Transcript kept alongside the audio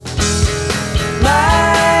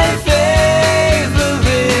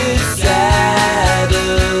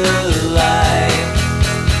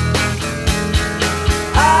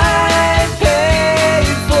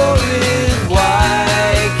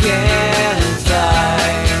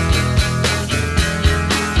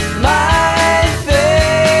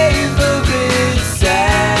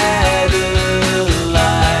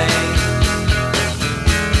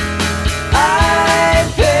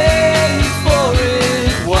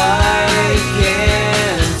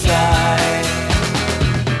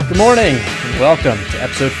morning, and welcome to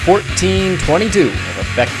episode 1422 of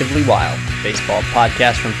Effectively Wild, a baseball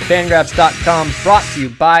podcast from Fangraphs.com, brought to you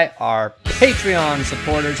by our Patreon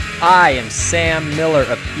supporters. I am Sam Miller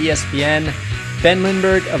of ESPN, Ben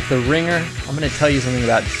Lindbergh of The Ringer. I'm going to tell you something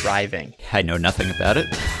about driving. I know nothing about it.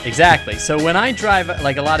 Exactly. So when I drive,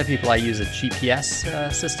 like a lot of people, I use a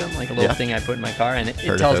GPS system, like a little thing I put in my car, and it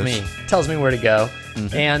tells me where to go.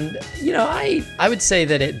 Mm-hmm. And, you know, I would say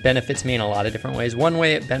that it benefits me in a lot of different ways. One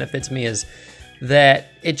way it benefits me is that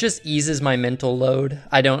it just eases my mental load.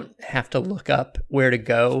 I don't have to look up where to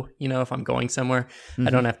go, you know, if I'm going somewhere. Mm-hmm.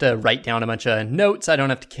 I don't have to write down a bunch of notes. I don't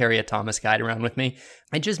have to carry a Thomas guide around with me.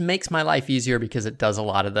 It just makes my life easier because it does a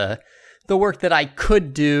lot of the work that I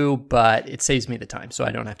could do, but it saves me the time, so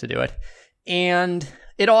I don't have to do it. And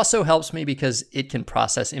it also helps me because it can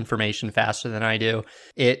process information faster than I do.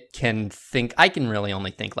 It can think, I can really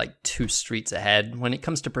only think like 2 streets ahead. When it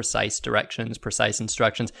comes to precise directions, precise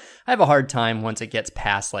instructions, I have a hard time once it gets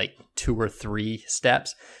past like 2 or 3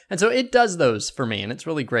 steps. And so it does those for me, and it's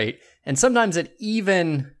really great. And sometimes it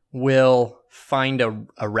even will find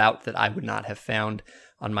a route that I would not have found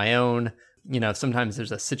on my own. You know, sometimes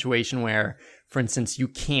there's a situation where, for instance, you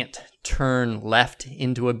can't turn left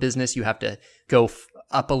into a business. You have to go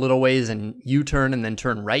up a little ways and U-turn and then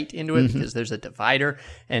turn right into it because there's a divider.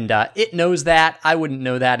 And it knows that. I wouldn't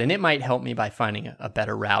know that. And it might help me by finding a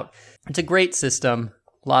better route. It's a great system,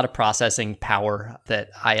 a lot of processing power that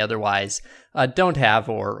I otherwise don't have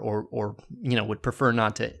or you know, would prefer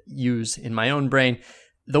not to use in my own brain.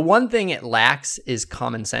 The one thing it lacks is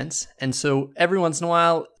common sense. And so every once in a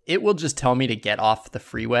while, it will just tell me to get off the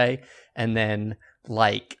freeway and then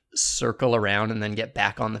like circle around and then get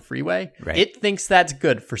back on the freeway. Right. It thinks that's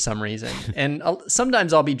good for some reason. And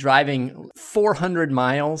sometimes I'll be driving 400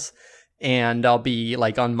 miles and I'll be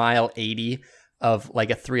like on mile 80 of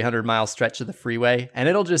like a 300-mile stretch of the freeway. And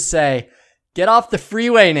it'll just say, get off the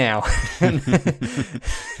freeway now.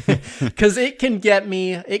 Because it can get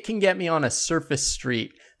me on a surface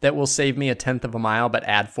street that will save me 1/10 of a mile but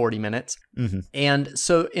add 40 minutes. Mm-hmm. And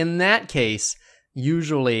so in that case,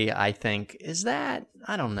 usually I think,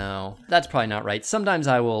 I don't know. That's probably not right. Sometimes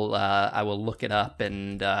I will look it up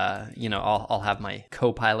and, you know, I'll have my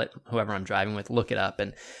co-pilot, whoever I'm driving with, look it up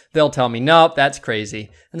and they'll tell me, nope, that's crazy.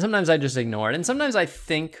 And sometimes I just ignore it. And sometimes I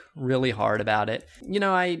think really hard about it. You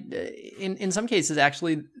know, in some cases,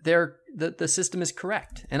 actually, the system is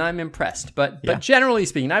correct and I'm impressed. But generally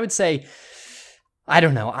speaking, I would say, I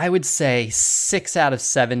don't know. I would say 6 out of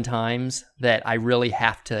 7 times that I really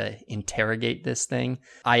have to interrogate this thing,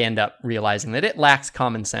 I end up realizing that it lacks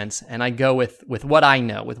common sense, and I go with what I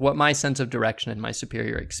know, with what my sense of direction and my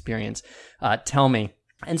superior experience tell me.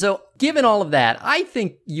 And so, given all of that, I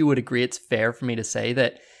think you would agree it's fair for me to say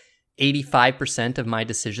that 85% of my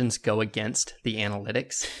decisions go against the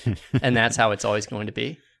analytics, and that's how it's always going to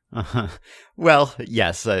be. Uh-huh. Well,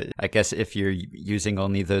 yes, I guess if you're using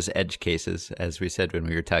only those edge cases, as we said when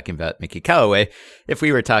we were talking about Mickey Callaway, if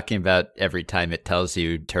we were talking about every time it tells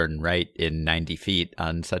you turn right in 90 feet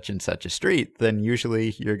on such and such a street, then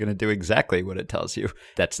usually you're going to do exactly what it tells you.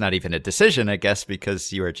 That's not even a decision, I guess,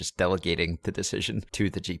 because you are just delegating the decision to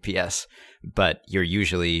the GPS. But you're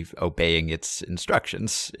usually obeying its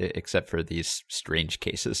instructions, except for these strange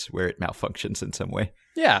cases where it malfunctions in some way.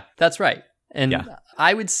 Yeah, that's right. And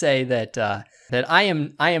I would say that I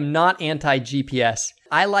am not anti-GPS.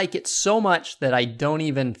 I like it so much that I don't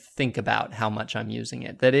even think about how much I'm using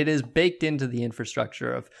it, that it is baked into the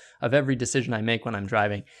infrastructure of every decision I make when I'm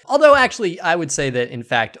driving. Although actually, I would say that, in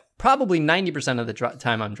fact, probably 90% of the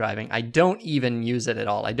time I'm driving, I don't even use it at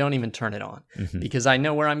all. I don't even turn it on because I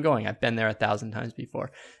know where I'm going. I've been there 1,000 times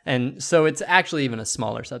before. And so it's actually even a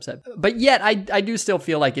smaller subset. But yet I do still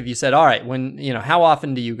feel like if you said, all right, when, you know, how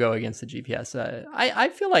often do you go against the GPS? I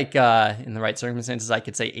feel like in the right circumstances, I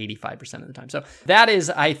could say 85% of the time. So that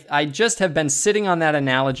is, I just have been sitting on that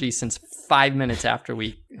analogy since 5 minutes after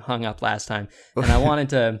we hung up last time. And I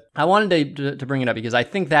wanted to bring it up because I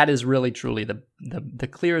think that is really truly the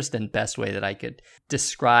clearest and best way that I could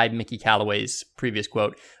describe Mickey Callaway's previous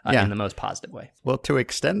quote in the most positive way. Well, to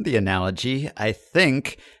extend the analogy, I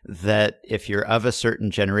think that if you're of a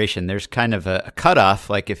certain generation, there's kind of a cutoff.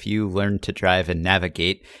 Like if you learn to drive and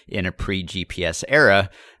navigate in a pre-GPS era,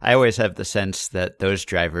 I always have the sense that those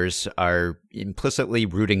drivers are implicitly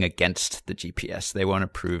rooting against the GPS. They want to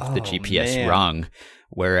prove the GPS wrong.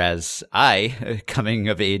 Whereas I, coming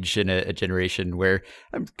of age in a generation where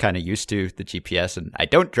I'm kind of used to the GPS, and I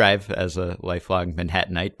don't drive as a lifelong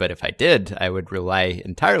Manhattanite, but if I did, I would rely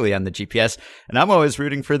entirely on the GPS. And I'm always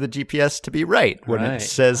rooting for the GPS to be right. When it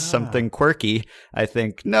says something quirky, I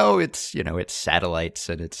think, no, it's satellites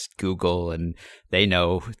and it's Google and they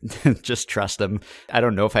know, just trust them. I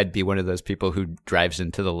don't know if I'd be one of those people who drives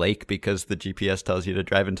into the lake because the GPS tells you to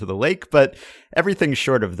drive into the lake, but everything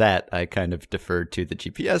short of that, I kind of defer to the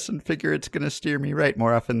GPS and figure it's going to steer me right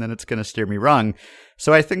more often than it's going to steer me wrong.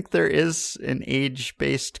 So I think there is an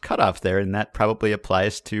age-based cutoff there, and that probably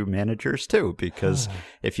applies to managers too, because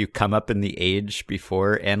if you come up in the age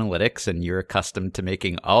before analytics and you're accustomed to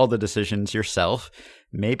making all the decisions yourself,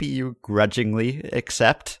 maybe you grudgingly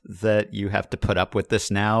accept that you have to put up with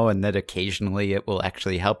this now and that occasionally it will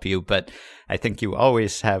actually help you. But I think you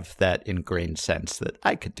always have that ingrained sense that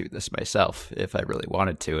I could do this myself if I really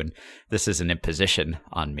wanted to. And this is an imposition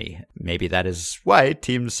on me. Maybe that is why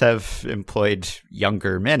teams have employed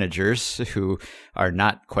younger managers who are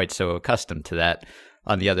not quite so accustomed to that.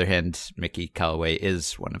 On the other hand, Mickey Callaway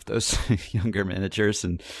is one of those younger managers,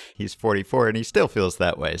 and he's 44 and he still feels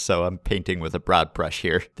that way. So I'm painting with a broad brush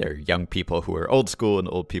here. There are young people who are old school and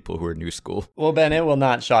old people who are new school. Well, Ben, it will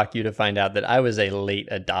not shock you to find out that I was a late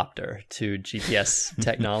adopter to GPS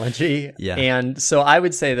technology. Yeah. And so I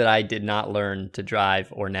would say that I did not learn to drive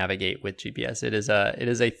or navigate with GPS. It is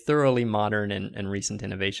a thoroughly modern and recent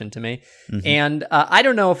innovation to me. Mm-hmm. And I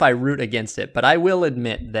don't know if I root against it, but I will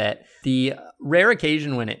admit that the rare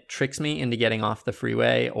occasion when it tricks me into getting off the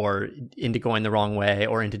freeway or into going the wrong way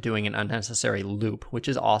or into doing an unnecessary loop, which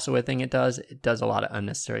is also a thing it does. It does a lot of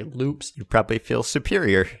unnecessary loops. You probably feel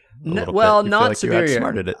superior. Not like superior. You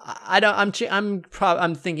outsmarted it.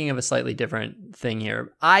 I'm thinking of a slightly different thing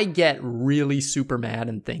here. I get really super mad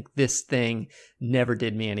and think this thing never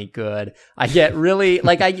did me any good. I get really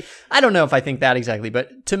I don't know if I think that exactly,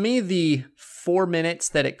 but to me the 4 minutes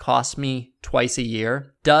that it costs me twice a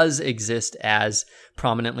year does exist as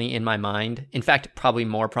prominently in my mind. In fact, probably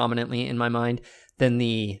more prominently in my mind than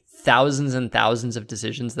the thousands and thousands of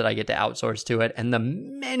decisions that I get to outsource to it and the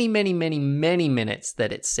many, many, many, many minutes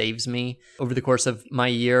that it saves me over the course of my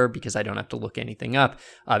year because I don't have to look anything up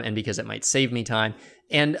and because it might save me time.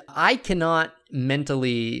 And I cannot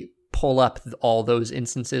mentally pull up all those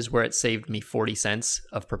instances where it saved me 40 cents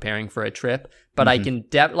of preparing for a trip. But I can,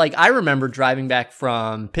 I remember driving back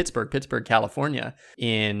from Pittsburgh, California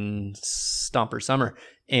in Stomper summer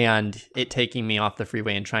and it taking me off the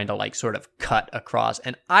freeway and trying to sort of cut across.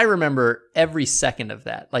 And I remember every second of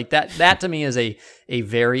that. That to me is a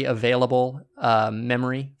very available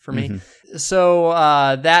memory for me. Mm-hmm. So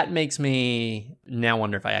that makes me now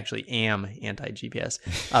wonder if I actually am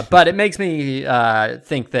anti-GPS. But it makes me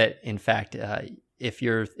think that, in fact, if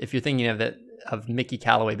you're thinking of Mickey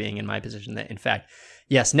Callaway being in my position, that in fact,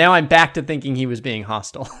 yes, now I'm back to thinking he was being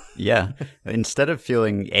hostile. Yeah. Instead of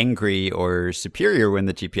feeling angry or superior when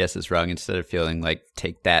the GPS is wrong, instead of feeling like,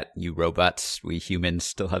 take that, you robots, we humans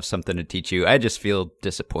still have something to teach you, I just feel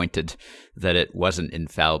disappointed that it wasn't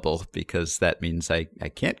infallible because that means I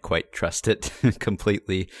can't quite trust it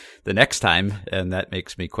completely the next time. And that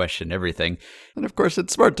makes me question everything. And of course,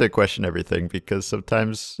 it's smart to question everything because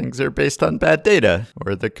sometimes things are based on bad data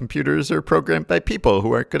or the computers are programmed by people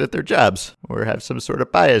who aren't good at their jobs or have some sort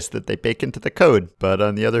of bias that they bake into the code. But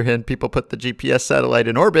on the other hand, people put the GPS satellite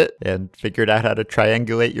in orbit and figured out how to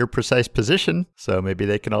triangulate your precise position. So maybe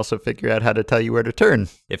they can also figure out how to tell you where to turn.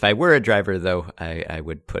 If I were a driver, though, I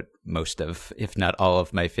would put most of, if not all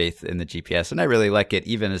of my faith in the GPS. And I really like it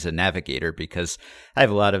even as a navigator because I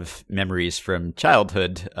have a lot of memories from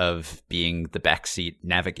childhood of being the backseat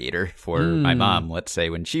navigator for my mom, let's say,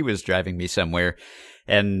 when she was driving me somewhere.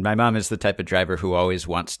 And my mom is the type of driver who always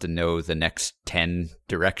wants to know the next 10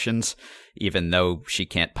 directions, even though she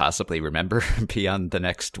can't possibly remember beyond the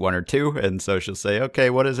next one or two. And so she'll say, okay,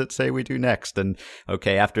 what does it say we do next? And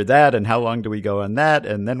okay, after that, and how long do we go on that?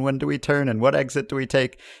 And then when do we turn? And what exit do we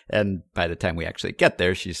take? And by the time we actually get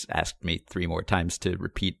there, she's asked me 3 more times to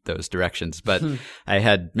repeat those directions. But I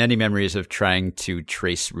had many memories of trying to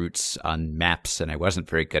trace routes on maps, and I wasn't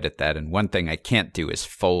very good at that. And one thing I can't do is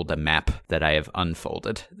fold a map that I have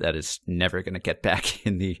unfolded. That is never going to get back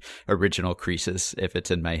in the original creases if it's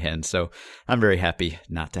in my hand. So I'm very happy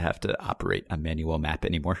not to have to operate a manual map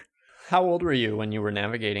anymore. How old were you when you were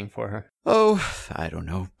navigating for her? Oh, I don't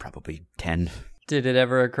know, probably 10. Did it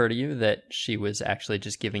ever occur to you that she was actually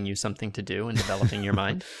just giving you something to do and developing your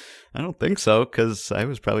mind? I don't think so, because I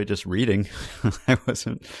was probably just reading. I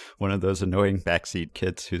wasn't one of those annoying backseat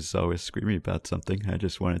kids who's always screaming about something. I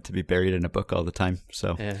just wanted to be buried in a book all the time.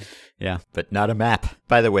 So, yeah, but not a map.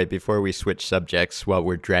 By the way, before we switch subjects, while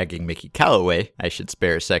we're dragging Mickey Callaway, I should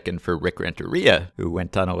spare a second for Rick Renteria, who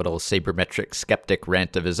went on a little sabermetric skeptic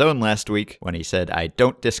rant of his own last week when he said, "I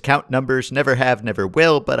don't discount numbers, never have, never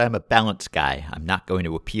will, but I'm a balanced guy. I'm not going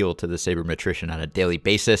to appeal to the sabermetrician on a daily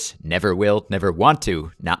basis. Never will, never want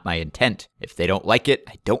to. Not my intent. If they don't like it,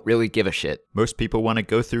 I don't really give a shit. Most people want to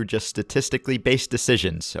go through just statistically based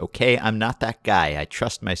decisions. Okay, I'm not that guy. I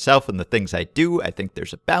trust myself and the things I do. I think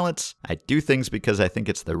there's a balance. I do things because I think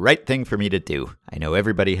it's the right thing for me to do. I know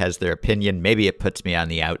everybody has their opinion. Maybe it puts me on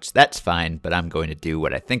the outs. That's fine, but I'm going to do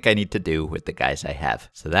what I think I need to do with the guys I have."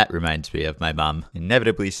 So that reminds me of my mom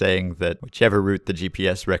inevitably saying that whichever route the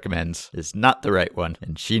GPS recommends is not the right one,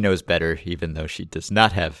 and she knows better, even though she does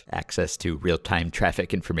not have access to real-time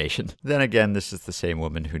traffic information. Then again, this is the same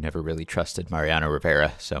woman who never really trusted Mariano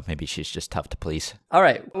Rivera, so maybe she's just tough to please. All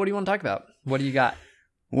right, what do you want to talk about? What do you got?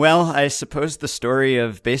 Well, I suppose the story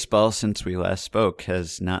of baseball since we last spoke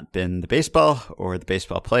has not been the baseball or the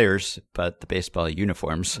baseball players, but the baseball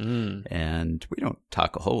uniforms. And we don't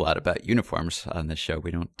talk a whole lot about uniforms on this show.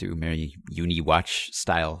 We don't do many uni-watch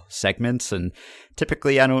style segments, and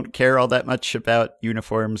typically I don't care all that much about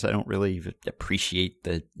uniforms. I don't really appreciate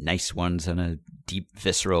the nice ones on a deep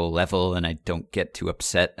visceral level, and I don't get too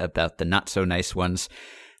upset about the not so nice ones.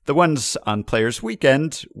 The ones on Players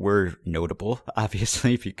Weekend were notable,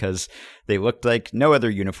 obviously, because they looked like no other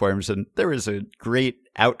uniforms, and there was a great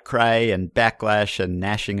outcry and backlash and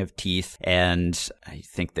gnashing of teeth, and I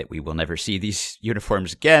think that we will never see these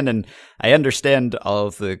uniforms again, and I understand all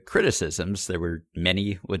of the criticisms. There were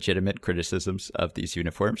many legitimate criticisms of these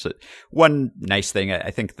uniforms. One nice thing, I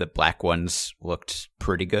think the black ones looked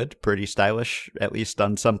pretty good, pretty stylish, at least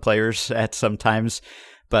on some players at some times.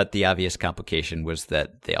 But the obvious complication was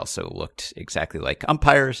that they also looked exactly like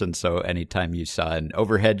umpires, and so anytime you saw an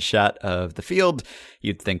overhead shot of the field,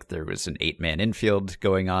 you'd think there was an 8-man infield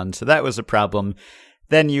going on, so that was a problem.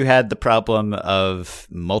 Then you had the problem of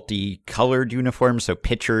multicolored uniforms, so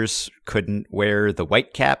pitchers couldn't wear the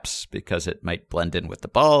white caps because it might blend in with the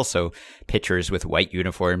ball, so pitchers with white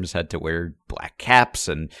uniforms had to wear black caps,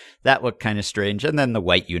 and that looked kind of strange. And then the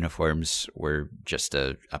white uniforms were just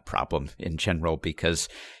a problem in general because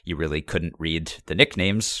you really couldn't read the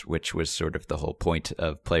nicknames, which was sort of the whole point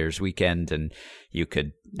of Players Weekend, and you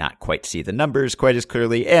could not quite see the numbers quite as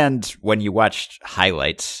clearly. And when you watched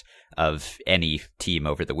highlights of any team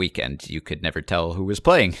over the weekend, you could never tell who was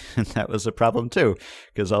playing. And that was a problem too,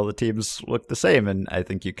 because all the teams looked the same. And I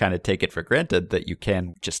think you kind of take it for granted that you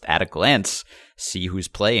can just at a glance see who's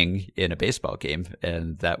playing in a baseball game.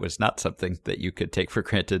 And that was not something that you could take for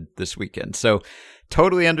granted this weekend. So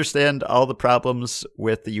totally understand all the problems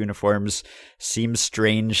with the uniforms. Seems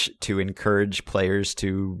strange to encourage players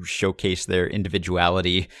to showcase their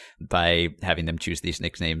individuality by having them choose these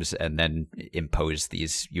nicknames and then impose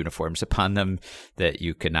these uniforms upon them that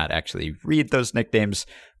you could not actually read those nicknames.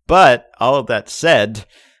 But all of that said,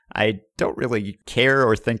 I don't really care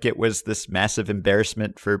or think it was this massive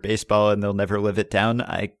embarrassment for baseball and they'll never live it down.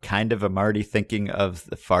 I kind of am already thinking of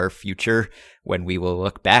the far future when we will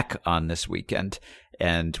look back on this weekend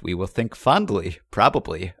and we will think fondly,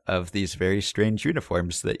 probably, of these very strange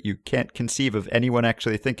uniforms that you can't conceive of anyone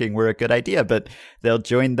actually thinking were a good idea, but they'll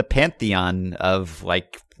join the pantheon of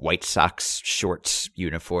like White Sox shorts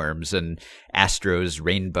uniforms and Astros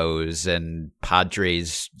rainbows and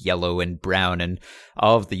Padres yellow and brown and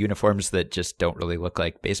all of the uniforms that just don't really look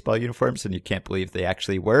like baseball uniforms and you can't believe they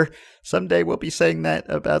actually were. Someday we'll be saying that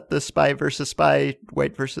about the Spy versus Spy,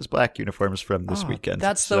 white versus black uniforms from this weekend.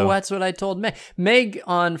 That's what I told Meg. Meg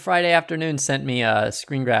on Friday afternoon sent me a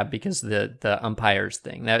screen grab because the umpires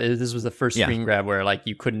thing. This was the first screen grab where like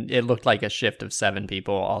you couldn't, it looked like a shift of 7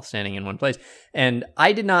 people all standing in one place. And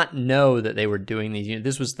I did not know that they were doing these.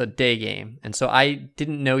 This was the day game. And so I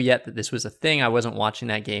didn't know yet that this was a thing. I wasn't watching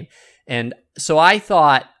that game. And so I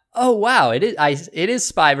thought, oh, wow, it is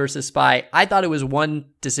Spy versus Spy. I thought it was one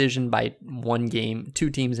decision by one game, 2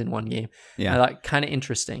 teams in one game. Yeah. I thought kind of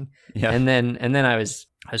interesting. Yeah. And then I was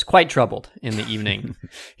quite troubled in the evening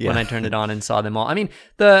when I turned it on and saw them all. I mean,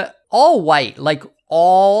 the all white, like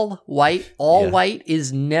all white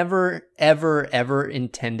is never, ever, ever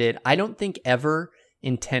intended. I don't think ever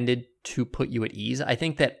intended to put you at ease. I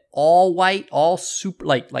think that all white, all super,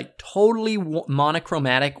 like totally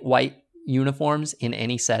monochromatic white uniforms in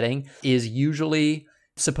any setting is usually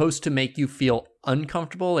supposed to make you feel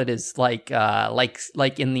uncomfortable. It is like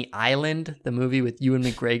in The Island, the movie with Ewan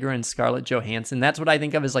McGregor and Scarlett Johansson. That's what I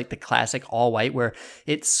think of as like the classic all white, where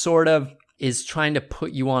it sort of is trying to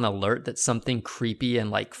put you on alert that something creepy and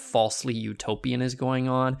like falsely utopian is going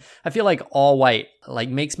on. I feel like all white like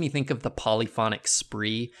makes me think of the Polyphonic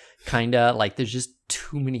Spree, kind of like there's just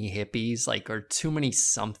too many hippies, like, or too many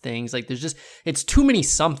somethings. Like it's too many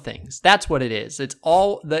somethings. That's what it is.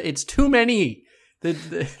 It's too many.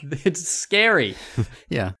 It's scary.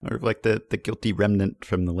 Yeah, or like the guilty remnant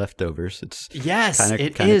from The Leftovers. Yes, kinda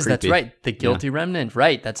is. creepy. That's right. The guilty remnant.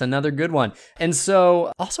 Right. That's another good one. And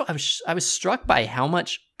so also I was struck by how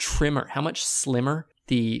much slimmer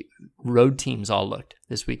the road teams all looked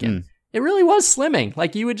this weekend. It really was slimming.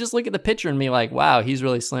 Like you would just look at the picture and be like, wow, he's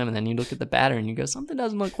really slim. And then you look at the batter and you go, something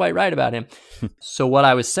doesn't look quite right about him. So what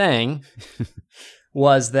I was saying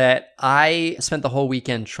was that I spent the whole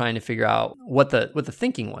weekend trying to figure out what the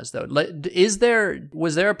thinking was, though.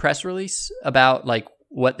 Was there a press release about like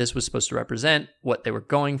what this was supposed to represent, what they were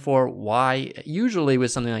going for, why? Usually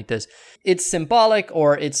with something like this, it's symbolic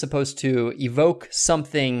or it's supposed to evoke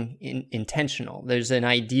something intentional. There's an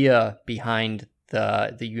idea behind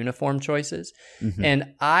the uniform choices. Mm-hmm.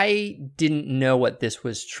 And I didn't know what this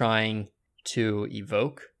was trying to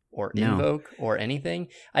evoke or invoke or anything.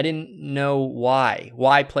 I didn't know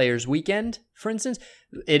why Players Weekend, for instance.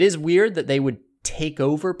 It is weird that they would take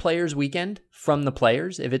over Players Weekend from the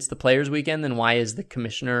players. If it's the Players Weekend, then why is the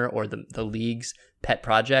commissioner or the league's pet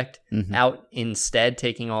project out instead,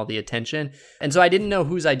 taking all the attention? And so I didn't know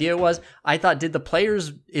whose idea it was. I thought,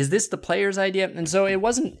 is this the players' idea? And so it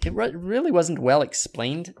really wasn't well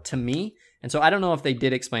explained to me. And so I don't know if they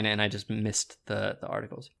did explain it and I just missed the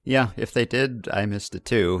articles. Yeah, if they did, I missed it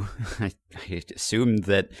too. I assumed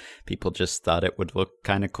that people just thought it would look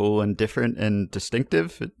kind of cool and different and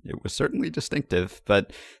distinctive. It was certainly distinctive,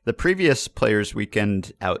 but the previous Players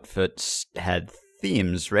Weekend outfits had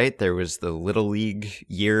themes, right? There was the Little League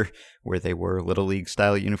year where they wore Little League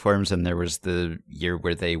style uniforms, and there was the year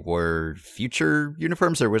where they wore future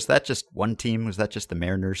uniforms. Or was that just one team? Was that just the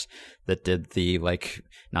Mariners that did the, like,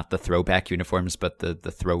 not the throwback uniforms, but the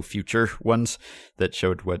throw future ones that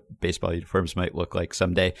showed what baseball uniforms might look like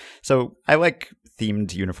someday? So I like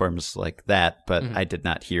themed uniforms like that, but I did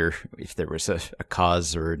not hear if there was a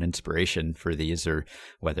cause or an inspiration for these, or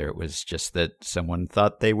whether it was just that someone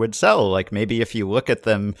thought they would sell. Like maybe if you look at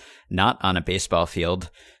them not on a baseball field,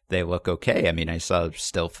 they look okay. I mean, I saw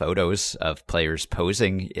still photos of players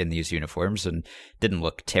posing in these uniforms and didn't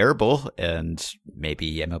look terrible. And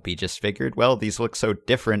maybe MLB just figured, well, these look so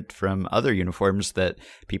different from other uniforms that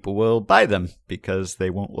people will buy them because they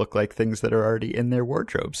won't look like things that are already in their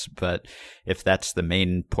wardrobes. But if that's the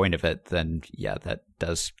main point of it, then yeah, that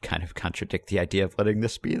does kind of contradict the idea of letting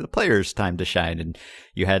this be the players' time to shine. And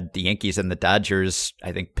you had the Yankees and the Dodgers,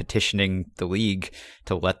 I think, petitioning the league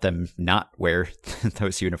to let them not wear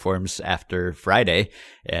those uniforms after Friday,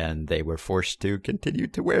 and they were forced to continue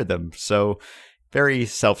to wear them. So very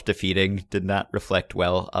self-defeating, did not reflect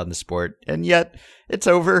well on the sport. And yet it's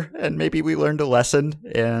over, and maybe we learned a lesson,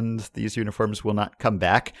 and these uniforms will not come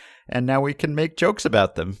back. And now we can make jokes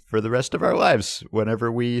about them for the rest of our lives.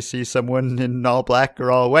 Whenever we see someone in all black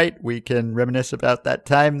or all white, we can reminisce about that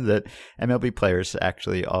time that MLB players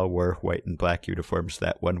actually all wore white and black uniforms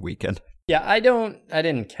that one weekend. Yeah, I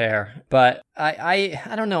didn't care, but I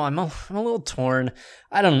don't know. I'm a little torn.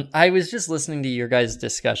 I was just listening to your guys'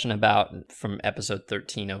 discussion from episode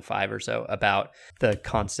 1305 or so about the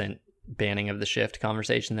constant banning of the shift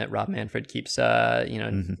conversation that Rob Manfred keeps,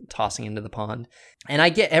 tossing into the pond.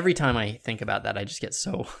 And every time I think about that, I just get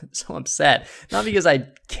so upset. Not because I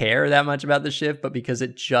care that much about the shift, but because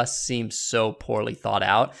it just seems so poorly thought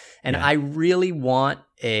out. And I really want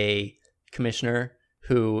a commissioner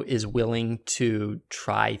who is willing to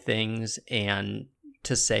try things and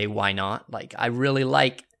to say, why not? Like, I really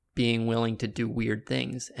like being willing to do weird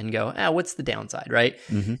things and go, what's the downside, right?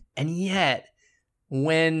 Mm-hmm. And yet,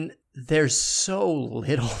 when there's so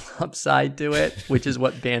little upside to it, which is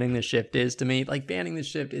what banning the shift is to me. Like, banning the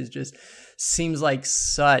shift seems like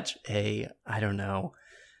such a, I don't know,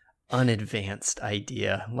 unadvanced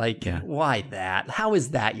idea. Like, why that? How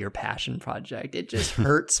is that your passion project? It just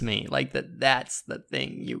hurts me. Like, that's the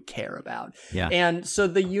thing you care about. Yeah. And so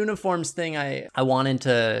the uniforms thing, I wanted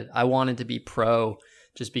to be pro,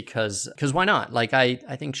 just because why not? Like, I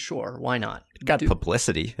think, sure, why not? It got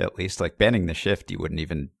publicity, at least. Like, banning the shift, you wouldn't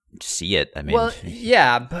even see it. I mean, well,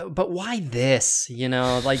 yeah, but why this?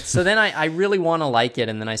 Like, so then I really want to like it,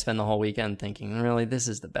 and then I spend the whole weekend thinking, really, this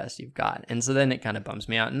is the best you've got. And so then it kind of bums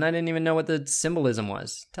me out, and I didn't even know what the symbolism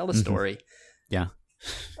was. Tell the story. Yeah.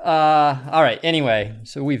 All right. Anyway,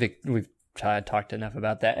 so we've talked enough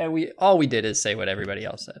about that. And all we did is say what everybody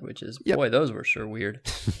else said, which is, boy, those were sure weird.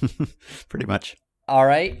 Pretty much. All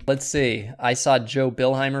right. Let's see. I saw Joe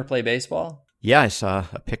Billheimer play baseball. Yeah, I saw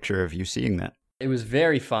a picture of you seeing that. It was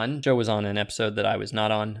very fun. Joe was on an episode that I was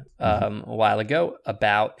not on a while ago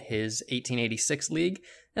about his 1886 league.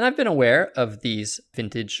 And I've been aware of these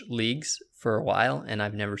vintage leagues for a while, and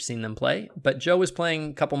I've never seen them play. But Joe was playing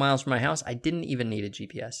a couple miles from my house. I didn't even need a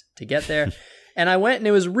GPS to get there. And I went, and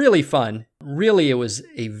it was really fun. Really, it was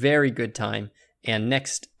a very good time. And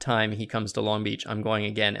next time he comes to Long Beach, I'm going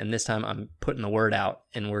again. And this time I'm putting the word out,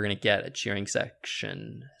 and we're going to get a cheering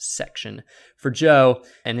section for Joe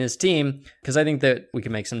and his team, because I think that we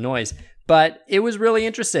can make some noise. But it was really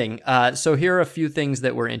interesting. So here are a few things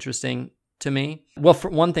that were interesting to me. Well, for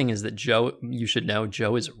one thing is that Joe, you should know,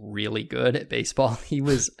 Joe is really good at baseball. He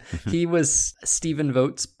was Stephen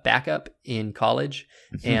Vogt's backup in college.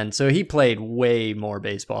 And so he played way more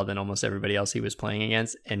baseball than almost everybody else he was playing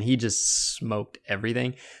against. And he just smoked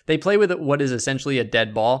everything. They play with what is essentially a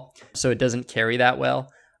dead ball, so it doesn't carry that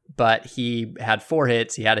well. But he had 4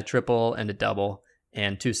 hits. He had a triple and a double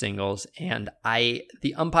and 2 singles. And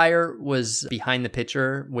the umpire was behind the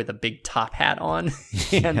pitcher with a big top hat on.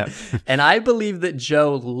 And I believe that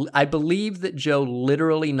Joe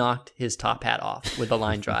literally knocked his top hat off with a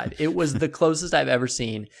line drive. It was the closest I've ever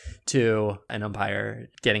seen to an umpire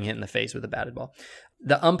getting hit in the face with a batted ball.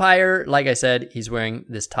 The umpire, like I said, he's wearing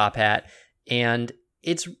this top hat. And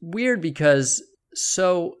it's weird because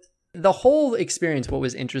the whole experience, what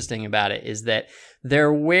was interesting about it is that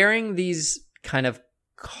they're wearing these kind of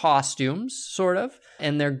costumes, sort of,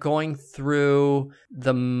 and they're going through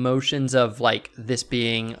the motions of like this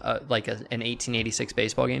being an 1886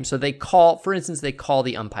 baseball game. So they call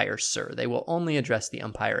the umpire sir. They will only address the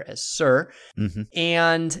umpire as sir. Mm-hmm.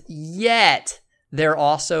 And yet they're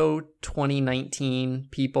also 2019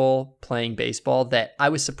 people playing baseball that I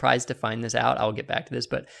was surprised to find this out. I'll get back to this,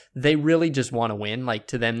 but they really just want to win. Like,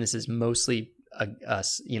 to them, this is mostly a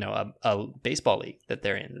baseball league that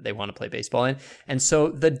they're in, that they want to play baseball in. And so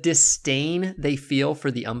the disdain they feel for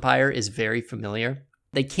the umpire is very familiar.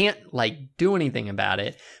 They can't do anything about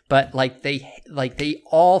it, but they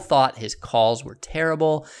all thought his calls were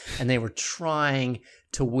terrible, and they were trying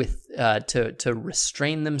to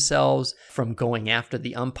restrain themselves from going after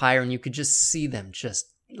the umpire. And you could just see them just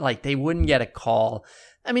they wouldn't get a call.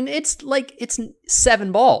 I mean, it's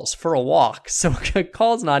 7 balls for a walk, so a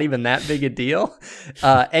call's not even that big a deal.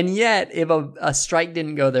 And yet, if a strike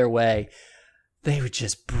didn't go their way, they would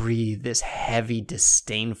just breathe this heavy,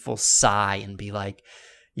 disdainful sigh and be like,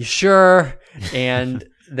 "You sure?" And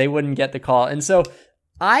they wouldn't get the call. And so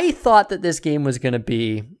I thought that this game was going to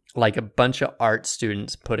be like a bunch of art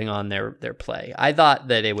students putting on their play. I thought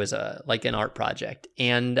that it was an art project,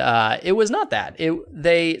 and it was not that.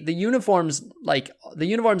 The uniforms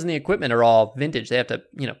and the equipment are all vintage. They have to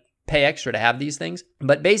pay extra to have these things.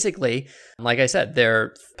 But basically, like I said,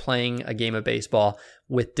 they're playing a game of baseball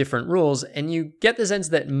with different rules, and you get the sense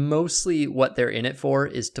that mostly what they're in it for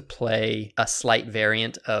is to play a slight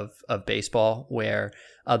variant of baseball where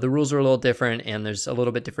the rules are a little different and there's a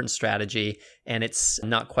little bit different strategy, and it's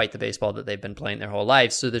not quite the baseball that they've been playing their whole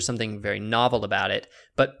life. So there's something very novel about it.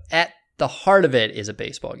 But at the heart of it is a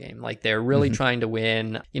baseball game. They're really trying to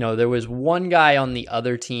win. There was one guy on the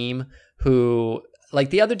other team who,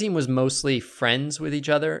 the other team was mostly friends with each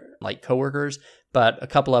other, like coworkers, but a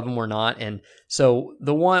couple of them were not. And so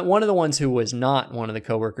one of the ones who was not one of the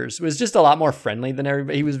coworkers was just a lot more friendly than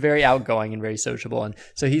everybody. He was very outgoing and very sociable. And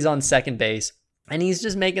so he's on second base, and he's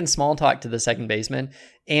just making small talk to the second baseman.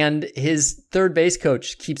 And his third base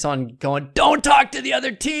coach keeps on going, "Don't talk to the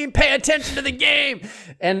other team. Pay attention to the game."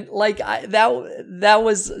 And that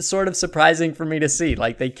was sort of surprising for me to see.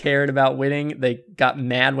 They cared about winning. They got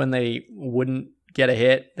mad when they wouldn't get a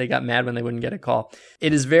hit. They got mad when they wouldn't get a call.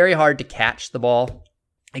 It is very hard to catch the ball,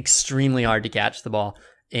 extremely hard to catch the ball.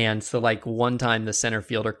 And so one time the center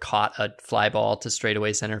fielder caught a fly ball to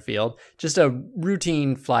straightaway center field, just a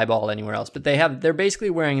routine fly ball anywhere else. But they're basically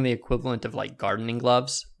wearing the equivalent of gardening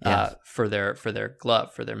gloves for their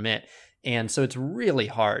mitt. And so it's really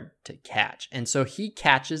hard to catch. And so he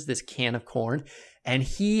catches this can of corn, and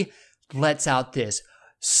he lets out this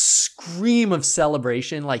scream of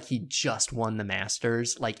celebration like he just won the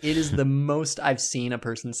Masters. It is the most I've seen a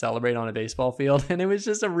person celebrate on a baseball field, and it was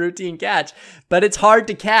just a routine catch, but it's hard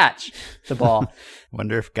to catch the ball.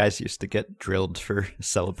 Wonder if guys used to get drilled for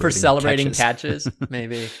celebrating catches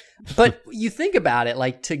maybe. But you think about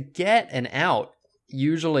it, to get an out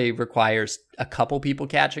usually requires a couple people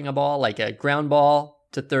catching a ball, like a ground ball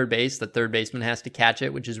to third base, the third baseman has to catch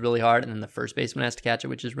it, which is really hard, and then the first baseman has to catch it,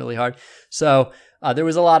 which is really hard. So there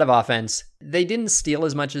was a lot of offense. They didn't steal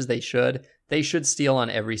as much as they should. They should steal on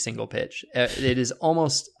every single pitch. It is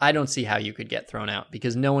almost, I don't see how you could get thrown out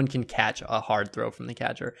because no one can catch a hard throw from the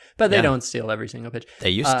catcher, but they don't steal every single pitch. They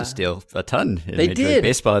used to steal a ton in Major League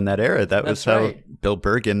Baseball in that era. That's was how right. Bill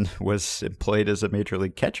Bergen was employed as a Major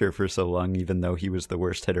League catcher for so long, even though he was the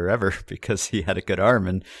worst hitter ever because he had a good arm,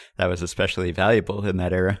 and that was especially valuable in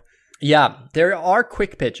that era. Yeah, there are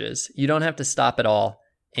quick pitches. You don't have to stop at all.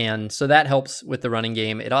 And so that helps with the running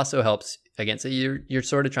game. It also helps against it. You're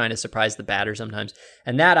sort of trying to surprise the batter sometimes.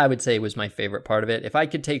 And that, I would say, was my favorite part of it. If I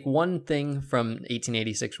could take one thing from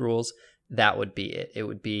 1886 rules, that would be it. It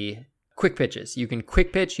would be quick pitches. You can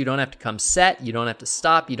quick pitch. You don't have to come set. You don't have to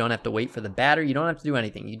stop. You don't have to wait for the batter. You don't have to do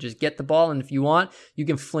anything. You just get the ball, and if you want, you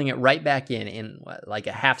can fling it right back in like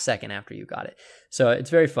a half second after you got it. So it's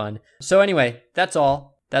very fun. So anyway, that's all.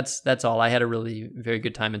 That's all. I had a really very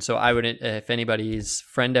good time. And so I would, if anybody's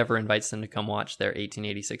friend ever invites them to come watch their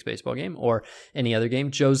 1886 baseball game or any other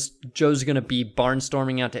game, Joe's going to be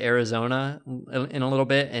barnstorming out to Arizona in a little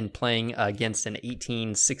bit and playing against an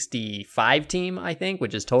 1865 team, I think,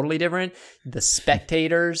 which is totally different. The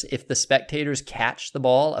spectators, if the spectators catch the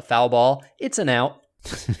ball, a foul ball, it's an out.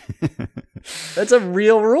 That's a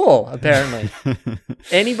real rule, apparently.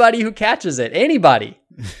 Anybody who catches it, anybody.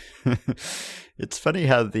 It's funny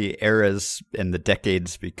how the eras and the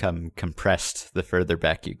decades become compressed the further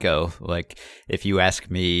back you go. Like, if you ask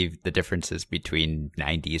me the differences between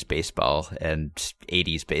 90s baseball and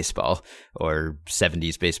 80s baseball, or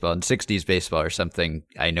 70s baseball and 60s baseball or something,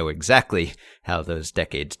 I know exactly how those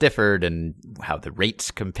decades differed and how the rates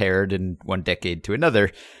compared in one decade to another.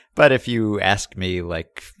 But if you ask me,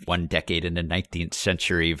 like, one decade in the 19th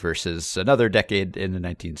century versus another decade in the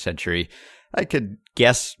 19th century, I could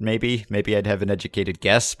guess, maybe I'd have an educated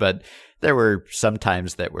guess, but there were some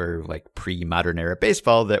times that were like pre-modern era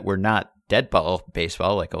baseball that were not dead ball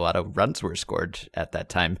baseball, like a lot of runs were scored at that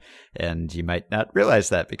time. And you might not realize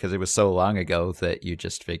that because it was so long ago that you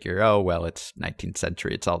just figure, oh, well, it's 19th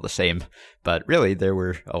century, it's all the same. But really, there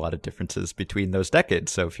were a lot of differences between those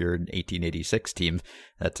decades. So if you're an 1886 team,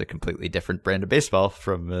 that's a completely different brand of baseball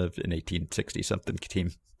from an 1860-something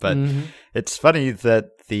team. But it's funny that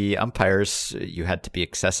the umpires, you had to be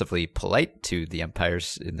excessively polite to the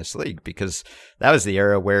umpires in this league because that was the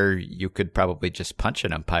era where you could probably just punch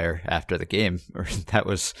an umpire after the game, or that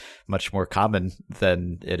was much more common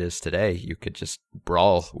than it is today. You could just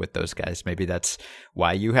brawl with those guys. Maybe that's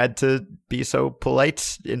why you had to be so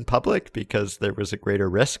polite in public, because there was a greater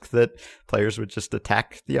risk that players would just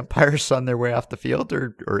attack the umpires on their way off the field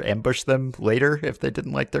or ambush them later if they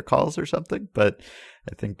didn't like their calls or something. But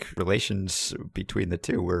I think relations between the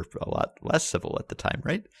two were a lot less civil at the time,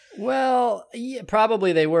 right? Well, yeah,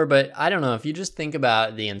 probably they were, but I don't know. If you just think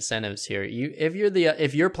about the incentives here,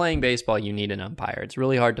 if you're playing baseball, you need an umpire. It's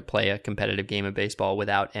really hard to play a competitive game of baseball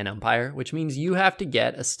without an umpire, which means you have to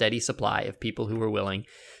get a steady supply of people who are willing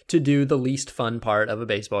to do the least fun part of a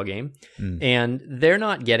baseball game. And they're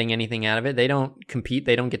not getting anything out of it. They don't compete.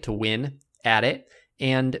 They don't get to win at it.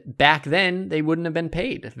 And back then, they wouldn't have been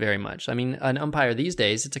paid very much. I mean, an umpire these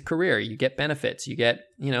days, it's a career. You get benefits. You get,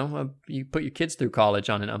 you put your kids through college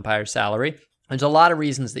on an umpire salary. There's a lot of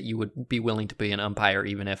reasons that you would be willing to be an umpire,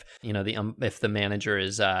 even if, if the manager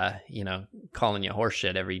is, calling you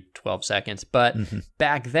horseshit every 12 seconds. But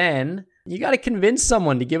back then, you got to convince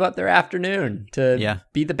someone to give up their afternoon to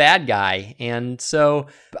be the bad guy. And so,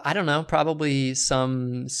 I don't know, probably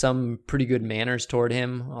some pretty good manners toward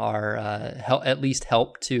him are at least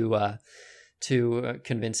help to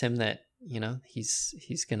convince him that,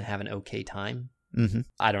 he's going to have an okay time.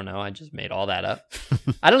 I don't know. I just made all that up.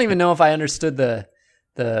 I don't even know if I understood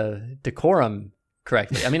the decorum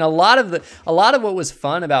correctly. I mean, a lot of what was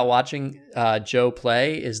fun about watching Joe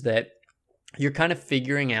play is that you're kind of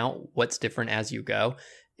figuring out what's different as you go.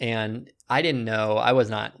 And I didn't know. I was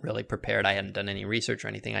not really prepared. I hadn't done any research or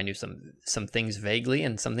anything. I knew some things vaguely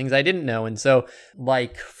and some things I didn't know. And so,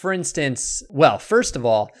 like, for instance, well, first of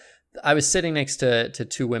all, I was sitting next to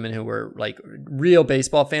two women who were like real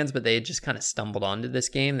baseball fans, but they had just kind of stumbled onto this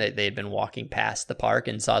game. They had been walking past the park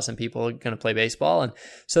and saw some people going to play baseball. And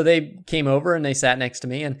so they came over and they sat next to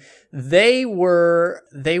me, and they were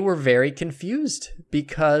very confused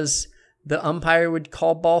because the umpire would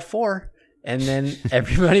call ball 4 and then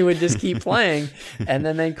everybody would just keep playing, and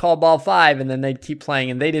then they'd call ball 5 and then they'd keep playing,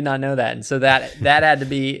 and they did not know that. And so that had to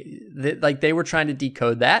be like, they were trying to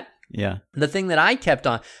decode that. Yeah. The thing that I kept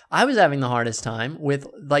on, I was having the hardest time with,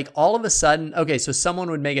 like, all of a sudden, okay, so someone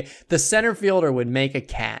would make it, the center fielder would make a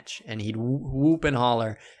catch and he'd whoop and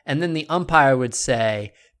holler. And then the umpire would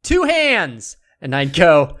say, 2 hands. And I'd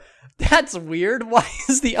go, that's weird. Why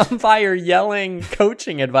is the umpire yelling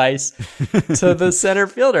coaching advice to the center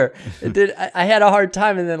fielder? I had a hard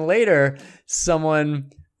time. And then later someone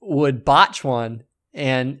would botch one.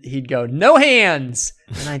 And he'd go, no hands.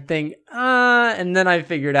 And I think, and then I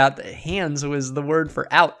figured out that hands was the word for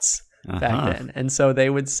outs back then. And so they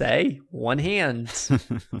would say, 1 hand,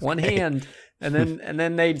 1 hand. And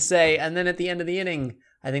then they'd say, and then at the end of the inning,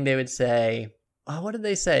 I think they would say, what did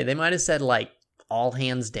they say? They might have said like all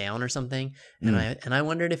hands down or something. And I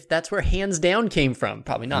wondered if that's where hands down came from.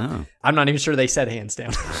 Probably not. Oh. I'm not even sure they said hands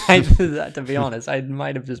down. To be honest, I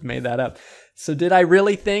might have just made that up. So did I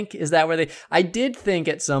really think, is that where I did think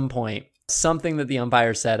at some point something that the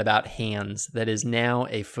umpire said about hands that is now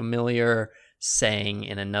a familiar saying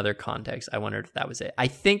in another context. I wondered if that was it. I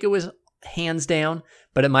think it was hands down,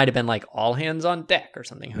 but it might have been like all hands on deck or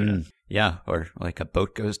something. Who knows? Yeah, or like a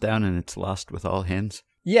boat goes down and it's lost with all hands.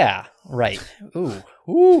 Yeah, right.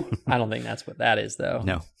 Ooh. I don't think that's what that is, though.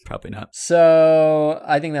 No, probably not. So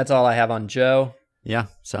I think that's all I have on Joe. Yeah,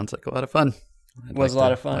 sounds like a lot of fun. It was a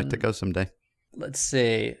lot of fun. I'd like to go someday. Let's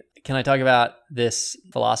see. Can I talk about this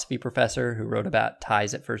philosophy professor who wrote about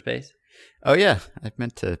ties at first base? Oh, yeah. I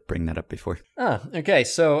meant to bring that up before. Okay.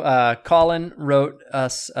 So Colin wrote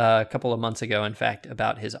us a couple of months ago, in fact,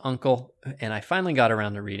 about his uncle. And I finally got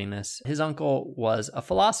around to reading this. His uncle was a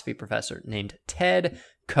philosophy professor named Ted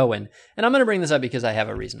Cohen. And I'm going to bring this up because I have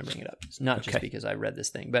a reason to bring it up. It's not just because I read this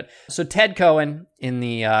thing. But so Ted Cohen in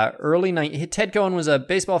the early 90s, Ted Cohen was a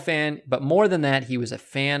baseball fan, but more than that, he was a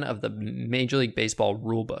fan of the Major League Baseball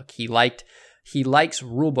rule book. He likes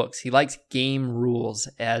rule books. He likes game rules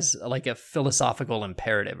as like a philosophical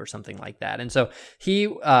imperative or something like that. And so he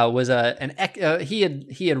was he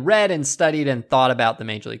had read and studied and thought about the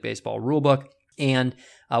Major League Baseball rule book. And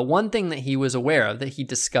one thing that he was aware of that he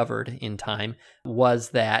discovered in time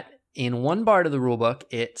was that in one part of the rule book,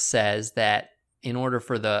 it says that in order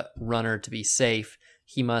for the runner to be safe,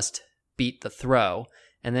 he must beat the throw.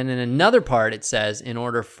 And then in another part, it says in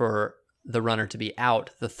order for the runner to be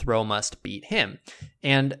out, the throw must beat him.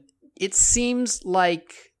 And it seems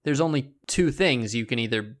like there's only 2 things. You can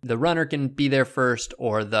either, the runner can be there first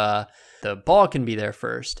or the ball can be there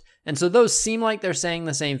first. And so those seem like they're saying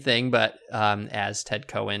the same thing, but as Ted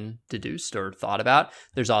Cohen deduced or thought about,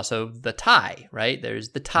 there's also the tie, right? There's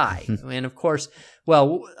the tie. And of course,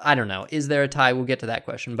 well, I don't know. Is there a tie? We'll get to that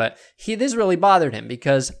question. But this really bothered him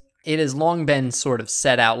because it has long been sort of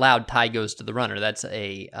said out loud, tie goes to the runner.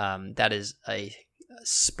 That is a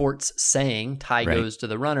sports saying, tie goes to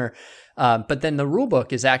the runner. But then the rule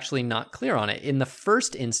book is actually not clear on it. In the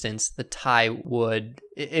first instance, the tie would,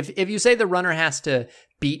 if you say the runner has to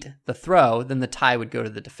beat the throw, then the tie would go to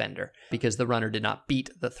the defender because the runner did not beat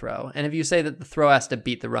the throw. And if you say that the throw has to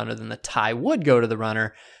beat the runner, then the tie would go to the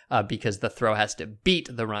runner because the throw has to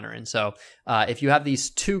beat the runner. And so if you have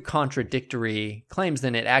these 2 contradictory claims,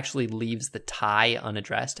 then it actually leaves the tie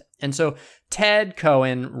unaddressed. And so Ted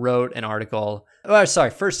Cohen wrote an article.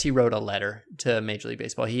 First he wrote a letter to Major League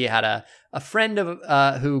Baseball. He had a friend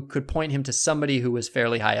who could point him to somebody who was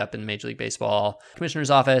fairly high up in the Major League Baseball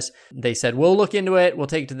commissioner's office. They said, we'll look into it. We'll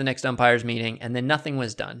take it to the next umpires meeting. And then nothing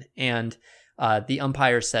was done. And the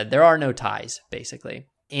umpire said, there are no ties, basically.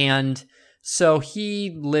 And so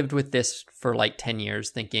he lived with this for like 10 years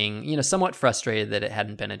thinking, somewhat frustrated that it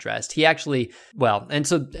hadn't been addressed. He actually, and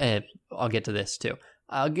so I'll get to this too.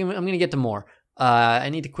 I'm going to get to more. I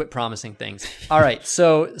need to quit promising things. All right.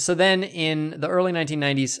 So then in the early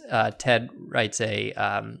 1990s, Ted writes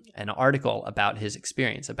an article about his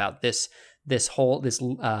experience, about this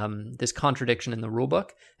contradiction in the rule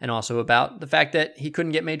book, and also about the fact that he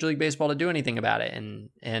couldn't get Major League Baseball to do anything about it.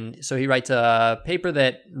 And so he writes a paper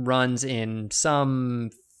that runs in some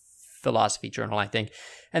philosophy journal, I think.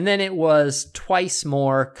 And then it was twice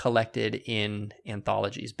more collected in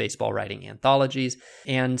anthologies, baseball writing anthologies.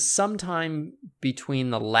 And sometime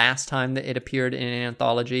between the last time that it appeared in an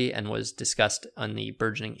anthology and was discussed on the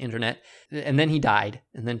burgeoning internet, and then he died,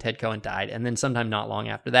 and then Ted Cohen died. And then sometime not long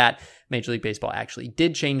after that, Major League Baseball actually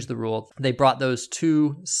did change the rule. They brought those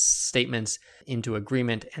 2 statements into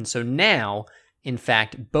agreement. And so now, in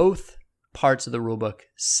fact, both parts of the rulebook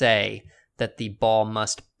say that the ball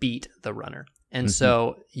must beat the runner. And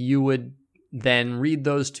so you would then read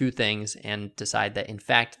those 2 things and decide that, in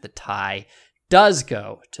fact, the tie does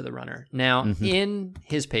go to the runner. Now, in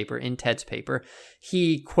his paper, in Ted's paper,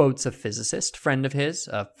 he quotes a physicist friend of his,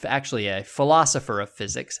 actually a philosopher of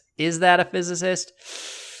physics. Is that a physicist?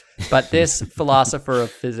 But this philosopher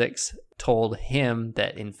of physics told him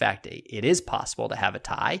that, in fact, it is possible to have a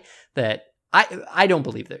tie, that I don't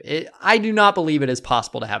believe that. I do not believe it is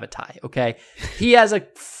possible to have a tie, okay? He has a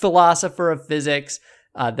philosopher of physics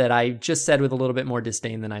that I just said with a little bit more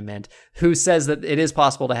disdain than I meant, who says that it is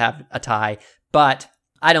possible to have a tie, but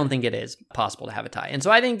I don't think it is possible to have a tie. And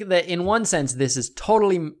so I think that in one sense, this is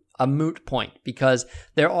totally a moot point because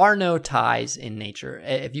there are no ties in nature.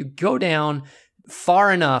 If you go down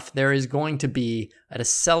far enough, there is going to be, at a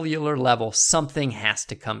cellular level, something has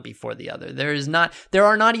to come before the other. There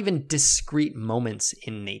are not even discrete moments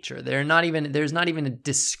in nature. There's not even a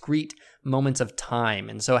discrete moments of time.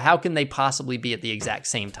 And so how can they possibly be at the exact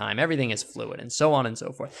same time? Everything is fluid and so on and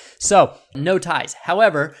so forth. So no ties.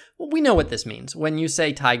 However, we know what this means. When you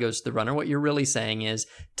say tie goes to the runner, what you're really saying is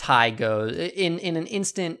tie goes in an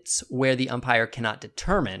instance where the umpire cannot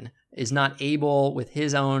determine, is not able with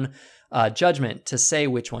his own judgment to say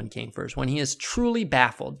which one came first, when he is truly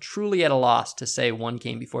baffled, truly at a loss to say one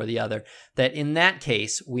came before the other, that in that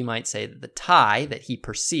case, we might say that the tie that he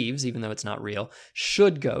perceives, even though it's not real,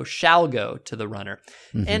 shall go to the runner.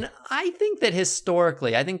 Mm-hmm. And I think that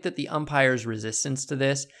historically, I think that the umpire's resistance to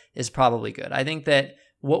this is probably good. I think that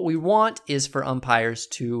what we want is for umpires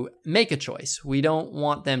to make a choice. We don't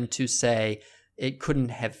want them to say, it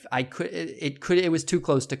was too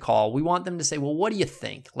close to call. We want them to say, well, what do you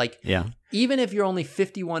think? Like, even if you're only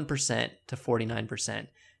 51% to 49%,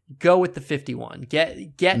 go with the 51.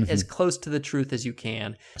 Get as close to the truth as you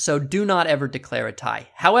can. So do not ever declare a tie.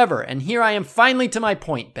 However, and here I am finally to my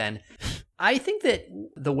point, Ben, I think that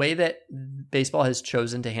the way that baseball has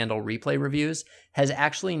chosen to handle replay reviews has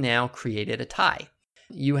actually now created a tie.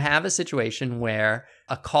 You have a situation where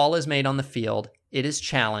a call is made on the field, it is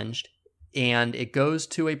challenged, and it goes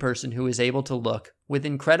to a person who is able to look with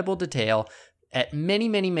incredible detail at many,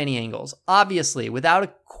 many, many angles. Obviously, without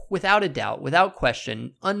a doubt, without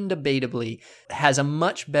question, undebatably, has a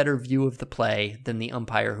much better view of the play than the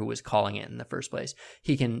umpire who was calling it in the first place.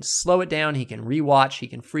 He can slow it down, he can rewatch, he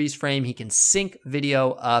can freeze frame, he can sync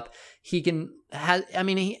video up, he can I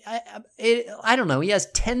don't know, he has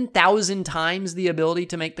 10,000 times the ability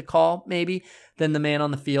to make the call, maybe, than the man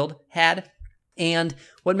on the field had. And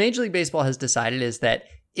what Major League Baseball has decided is that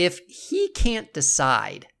if he can't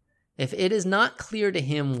decide, if it is not clear to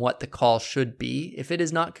him what the call should be, if it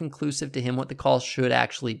is not conclusive to him what the call should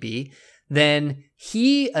actually be, then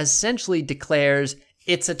he essentially declares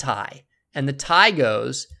it's a tie. And the tie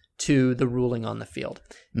goes to the ruling on the field.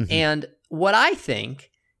 Mm-hmm. And what I think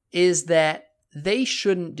is that they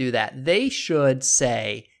shouldn't do that. They should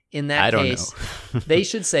say, in that case, they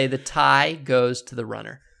should say the tie goes to the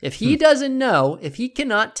runner. If he doesn't know, if he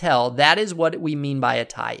cannot tell, that is what we mean by a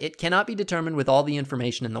tie. It cannot be determined with all the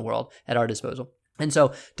information in the world at our disposal. And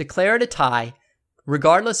so declare it a tie,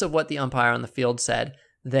 regardless of what the umpire on the field said,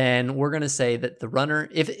 then we're going to say that the runner,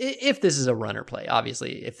 if this is a runner play,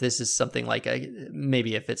 obviously, if this is something like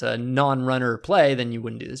maybe if it's a non-runner play, then you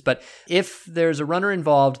wouldn't do this. But if there's a runner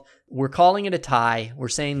involved, we're calling it a tie. We're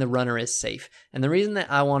saying the runner is safe. And the reason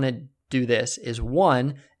that I want to do this is,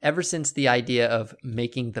 one, ever since the idea of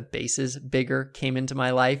making the bases bigger came into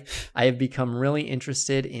my life, I have become really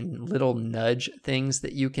interested in little nudge things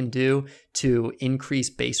that you can do to increase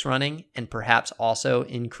base running and perhaps also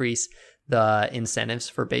increase the incentives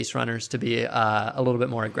for base runners to be a little bit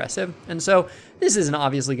more aggressive. And so this isn't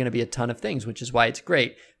obviously going to be a ton of things, which is why it's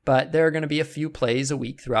great. But there are going to be a few plays a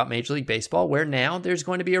week throughout Major League Baseball where now there's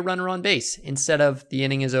going to be a runner on base instead of the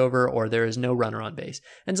inning is over or there is no runner on base.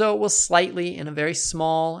 And so it will slightly, in a very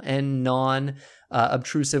small and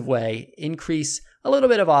non-obtrusive way, increase a little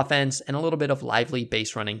bit of offense and a little bit of lively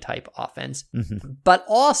base running type offense. Mm-hmm. But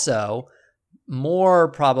also, more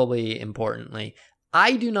probably importantly,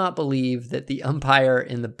 I do not believe that the umpire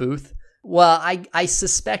in the booth, I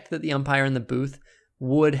suspect that the umpire in the booth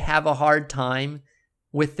would have a hard time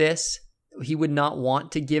with this. He would not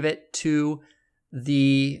want to give it to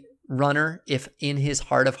the runner if in his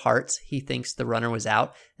heart of hearts he thinks the runner was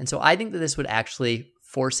out. And so I think that this would actually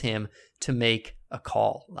force him to make a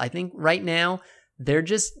call. I think right now they're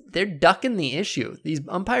ducking the issue. These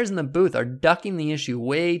umpires in the booth are ducking the issue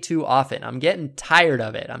way too often. I'm getting tired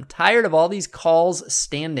of it. I'm tired of all these calls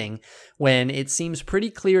standing when it seems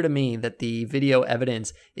pretty clear to me that the video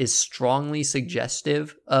evidence is strongly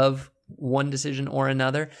suggestive of one decision or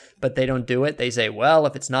another, but they don't do it. They say, well,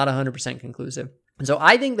 if it's not 100% conclusive. And so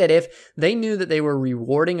I think that if they knew that they were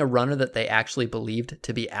rewarding a runner that they actually believed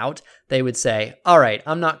to be out, they would say, all right,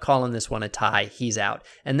 I'm not calling this one a tie. He's out.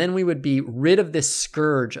 And then we would be rid of this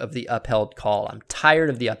scourge of the upheld call. I'm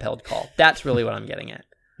tired of the upheld call. That's really what I'm getting at.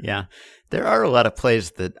 Yeah. There are a lot of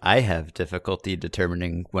plays that I have difficulty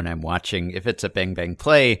determining when I'm watching if it's a bang-bang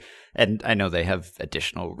play, and I know they have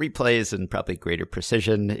additional replays and probably greater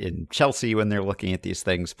precision in Chelsea when they're looking at these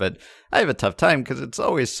things, but I have a tough time because it's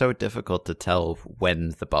always so difficult to tell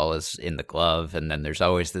when the ball is in the glove, and then there's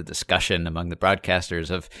always the discussion among the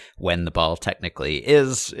broadcasters of when the ball technically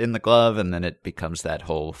is in the glove, and then it becomes that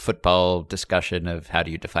whole football discussion of how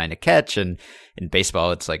do you define a catch, and in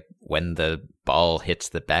baseball it's like when the ball hits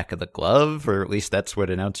the back of the glove, or at least that's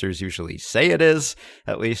what announcers usually say it is,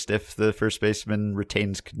 at least if the first baseman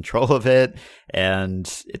retains control of it. And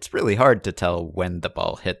it's really hard to tell when the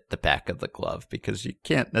ball hit the back of the glove because you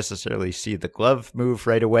can't necessarily see the glove move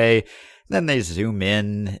right away. Then they zoom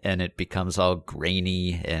in and it becomes all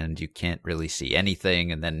grainy and you can't really see anything.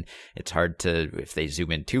 And then it's hard to, if they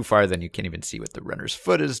zoom in too far, then you can't even see what the runner's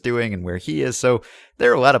foot is doing and where he is. So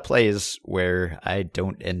there are a lot of plays where I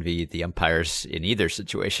don't envy the umpires in either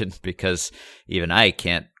situation because even I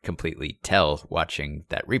can't completely tell watching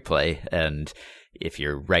that replay. And if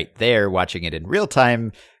you're right there watching it in real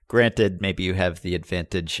time, granted, maybe you have the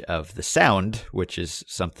advantage of the sound, which is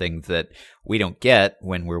something that we don't get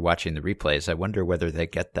when we're watching the replays. I wonder whether they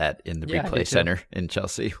get that in the replay center in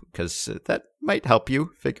Chelsea, because that might help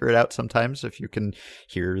you figure it out sometimes if you can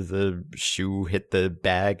hear the shoe hit the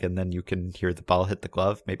bag and then you can hear the ball hit the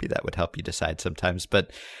glove. Maybe that would help you decide sometimes.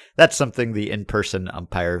 But that's something the in-person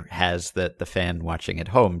umpire has that the fan watching at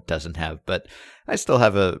home doesn't have. But I still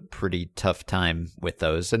have a pretty tough time with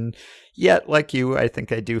those. And yet, like you, I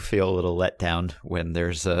think I do feel a little let down when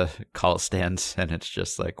there's a call stands and it's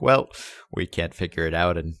just like, well, we can't figure it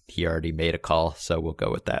out and he already made a call, so we'll go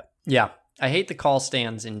with that. Yeah. I hate the call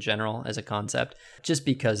stands in general as a concept, just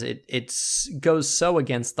because it goes so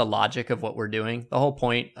against the logic of what we're doing. The whole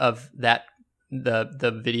point of that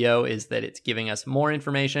the video is that it's giving us more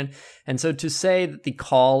information. And so to say that the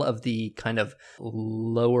call of the kind of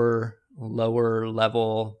lower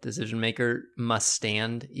level decision maker must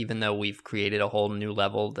stand, even though we've created a whole new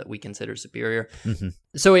level that we consider superior. Mm-hmm.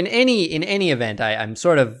 So in any event, I'm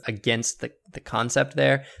sort of against the concept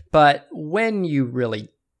there. But when you really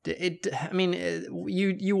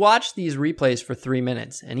you watch these replays for 3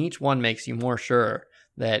 minutes and each one makes you more sure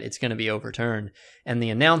that it's going to be overturned. And the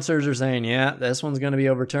announcers are saying, yeah, this one's going to be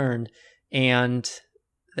overturned. And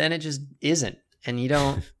then it just isn't. And you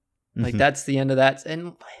don't, like, that's the end of that.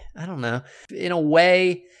 And I don't know. In a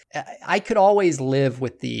way, I could always live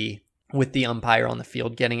with the umpire on the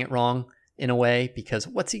field getting it wrong in a way, because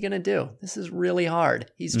what's he going to do? This is really hard.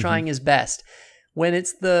 He's trying his best. When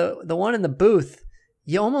it's the one in the booth,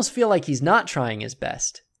 you almost feel like he's not trying his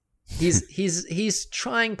best. He's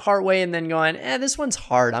trying part way and then going, this one's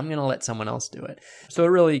hard. I'm going to let someone else do it. So it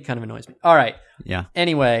really kind of annoys me. All right. Yeah.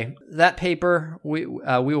 Anyway, that paper, we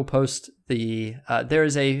will post there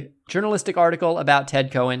is a journalistic article about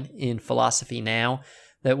Ted Cohen in Philosophy Now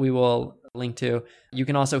that we will link to. You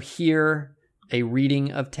can also hear a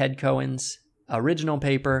reading of Ted Cohen's original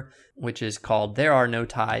paper, which is called There Are No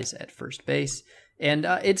Ties at First Base. And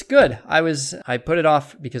it's good. I put it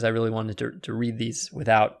off because I really wanted to read these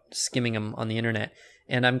without skimming them on the internet.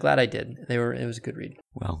 And I'm glad I did. It was a good read.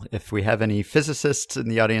 Well, if we have any physicists in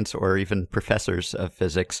the audience or even professors of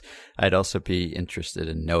physics, I'd also be interested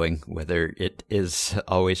in knowing whether it is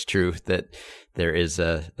always true that there is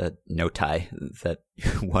a no tie, that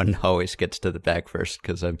one always gets to the bag first,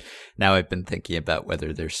 because I've been thinking about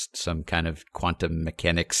whether there's some kind of quantum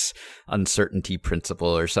mechanics uncertainty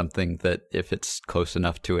principle or something that if it's close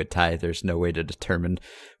enough to a tie, there's no way to determine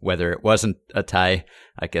whether it wasn't a tie.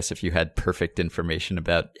 I guess if you had perfect information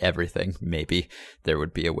about everything, maybe there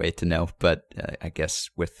would be a way to know. But I guess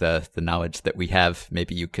with the knowledge that we have,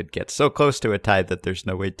 maybe you could get so close to a tie that there's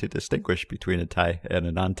no way to distinguish between a tie and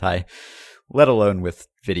a non-tie, let alone with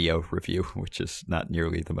video review, which is not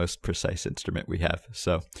nearly the most precise instrument we have.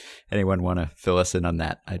 So anyone want to fill us in on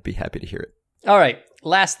that? I'd be happy to hear it. All right.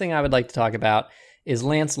 Last thing I would like to talk about is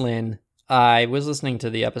Lance Lynn. I was listening to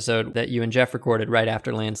the episode that you and Jeff recorded right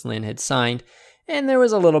after Lance Lynn had signed, and there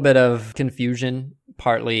was a little bit of confusion,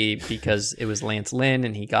 partly because it was Lance Lynn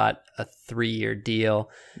and he got a 3-year deal.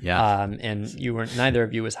 Yeah. And neither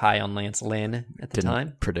of you was high on Lance Lynn at the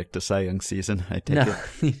time. Predict a Cy Young season, I take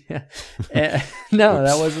it. No,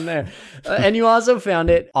 that wasn't there. And you also found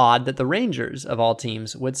it odd that the Rangers, of all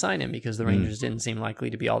teams, would sign him, because the Rangers didn't seem likely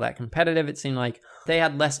to be all that competitive. It seemed like they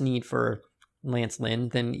had less need for Lance Lynn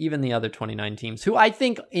than even the other 29 teams, who I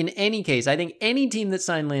think in any case, I think any team that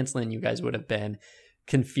signed Lance Lynn, you guys would have been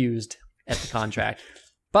confused at the contract,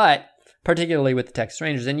 but particularly with the Texas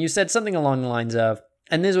Rangers. And you said something along the lines of,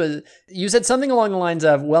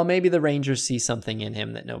 well, maybe the Rangers see something in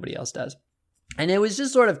him that nobody else does. And it was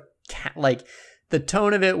just sort of like the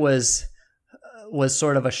tone of it was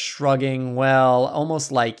sort of a shrugging, well,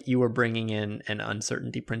 almost like you were bringing in an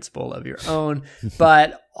uncertainty principle of your own,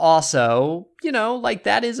 but also, like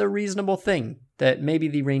that is a reasonable thing that maybe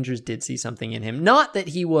the Rangers did see something in him. Not that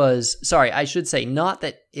he was, sorry, I should say, not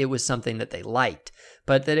that it was something that they liked,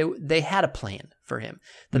 but that they had a plan for him,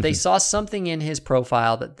 that they saw something in his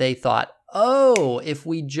profile that they thought, oh, if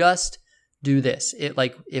we just do this,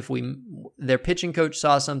 their pitching coach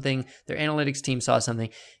saw something, their analytics team saw something.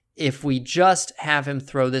 If we just have him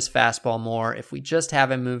throw this fastball more, if we just have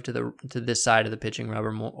him move to this side of the pitching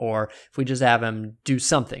rubber more, or if we just have him do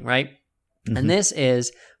something, right? And this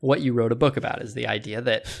is what you wrote a book about, is the idea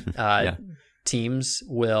that teams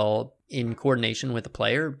will, in coordination with the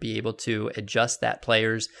player, be able to adjust that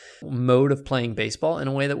player's mode of playing baseball in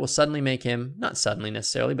a way that will suddenly make him, not suddenly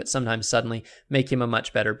necessarily, but sometimes suddenly make him a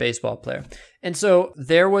much better baseball player. And so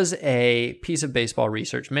there was a piece of baseball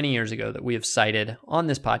research many years ago that we have cited on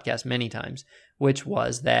this podcast many times, which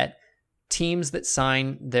was that teams that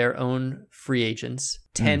sign their own free agents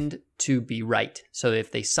tend to be right. So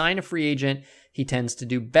if they sign a free agent, he tends to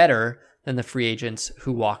do better than the free agents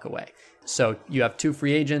who walk away. So you have two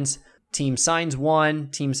free agents, team signs one,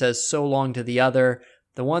 team says so long to the other.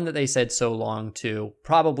 The one that they said so long to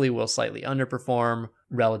probably will slightly underperform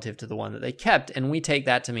relative to the one that they kept. And we take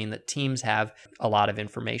that to mean that teams have a lot of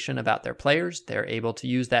information about their players. They're able to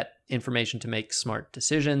use that information to make smart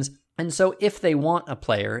decisions. And so if they want a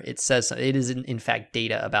player, it says it is in fact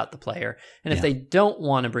data about the player. And if they don't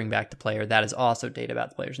want to bring back the player, that is also data about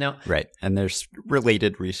the players. Now, right. And there's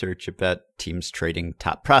related research about teams trading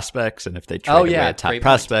top prospects. And if they trade away a top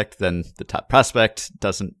prospect, then the top prospect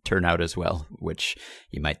doesn't turn out as well, which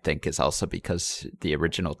you might think is also because the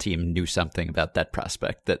original team knew something about that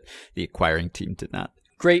prospect that the acquiring team did not.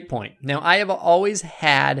 Great point. Now, I have always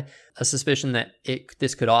had a suspicion that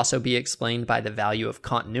this could also be explained by the value of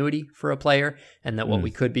continuity for a player, and that what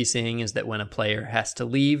we could be seeing is that when a player has to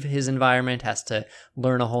leave his environment, has to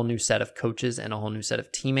learn a whole new set of coaches and a whole new set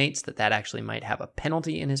of teammates, that actually might have a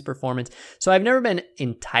penalty in his performance. So I've never been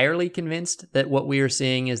entirely convinced that what we are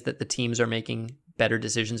seeing is that the teams are making better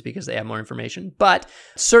decisions because they have more information, but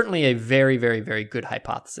certainly a very, very, very good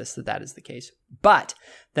hypothesis that is the case. But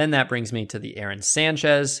then that brings me to the Aaron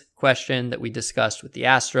Sanchez question that we discussed with the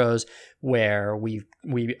Astros, where we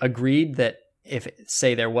agreed that if,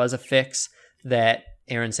 say, there was a fix that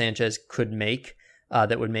Aaron Sanchez could make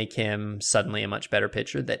that would make him suddenly a much better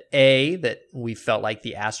pitcher, that we felt like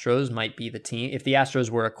the Astros might be the team. If the Astros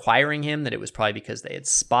were acquiring him, that it was probably because they had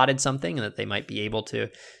spotted something and that they might be able to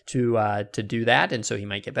do that, and so he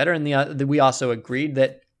might get better. And we also agreed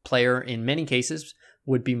that player in many cases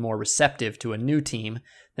would be more receptive to a new team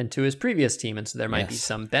than to his previous team, and so there might be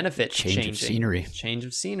some benefit to changing. Change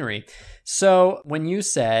of scenery. So when you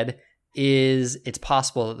said, it's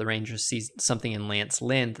possible that the Rangers see something in Lance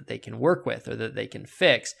Lynn that they can work with or that they can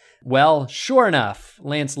fix. Well, sure enough,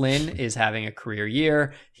 Lance Lynn is having a career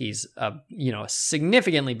year. He's a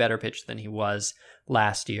significantly better pitcher than he was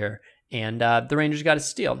last year, and the Rangers got a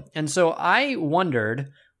steal. And so I wondered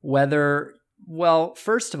whether, well,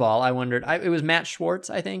 first of all, it was Matt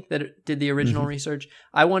Schwartz, I think, that did the original research.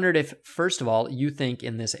 I wondered if, first of all, you think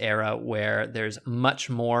in this era where there's much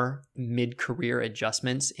more mid-career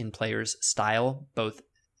adjustments in players' style, both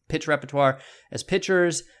pitch repertoire as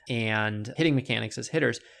pitchers and hitting mechanics as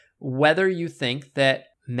hitters, whether you think that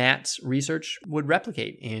Matt's research would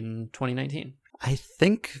replicate in 2019. I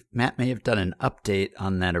think Matt may have done an update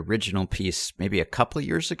on that original piece maybe a couple of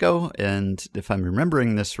years ago, and if I'm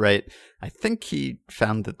remembering this right, I think he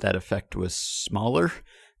found that effect was smaller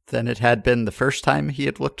than it had been the first time he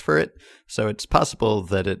had looked for it, so it's possible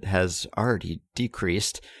that it has already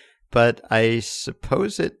decreased, but I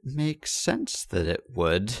suppose it makes sense that it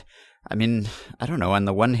would. I mean, I don't know, on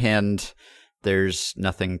the one hand, there's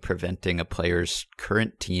nothing preventing a player's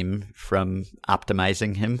current team from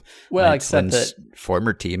optimizing him. Well, except that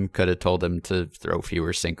former team could have told him to throw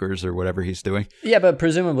fewer sinkers or whatever he's doing. Yeah, but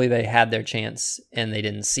presumably they had their chance and they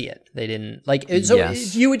didn't see it. They didn't So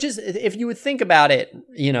yes. You would if you would think about it,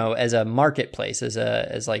 as a marketplace, as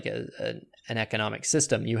an economic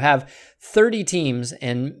system, you have 30 teams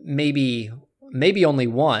and maybe only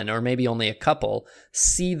one or maybe only a couple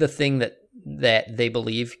see the thing that they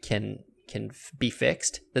believe can be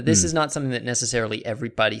fixed, that this is not something that necessarily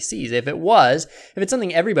everybody sees. If it's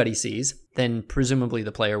something everybody sees, then presumably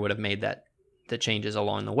the player would have made the changes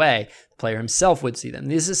along the way. The player himself would see them.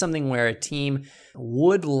 This is something where a team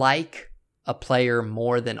would like a player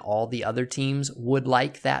more than all the other teams would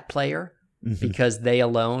like that player. because they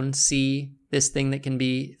alone see this thing that can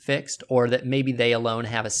be fixed, or that maybe they alone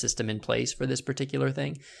have a system in place for this particular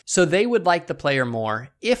thing. So they would like the player more.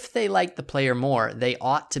 If they like the player more, they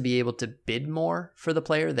ought to be able to bid more for the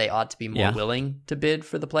player. They ought to be more willing to bid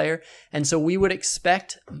for the player. And so we would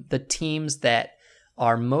expect the teams that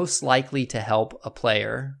are most likely to help a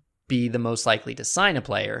player be the most likely to sign a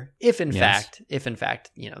player if in fact,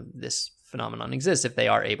 this phenomenon exists, if they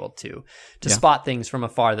are able to spot things from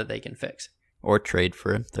afar that they can fix. Or trade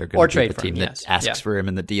for him. They're going to be the team that asks for him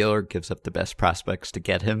in the deal or gives up the best prospects to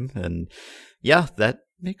get him. And that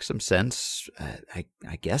makes some sense.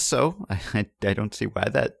 I guess so. I don't see why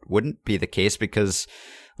that wouldn't be the case, because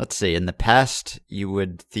let's see, in the past, you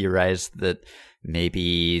would theorize that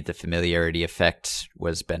maybe the familiarity effect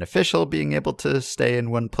was beneficial, being able to stay in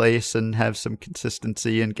one place and have some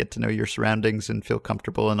consistency and get to know your surroundings and feel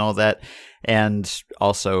comfortable and all that. And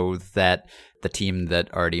also that the team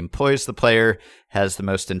that already employs the player has the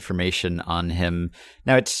most information on him.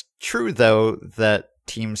 Now, it's true, though, that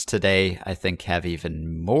teams today, I think, have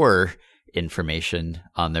even more information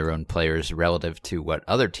on their own players relative to what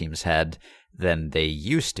other teams had than they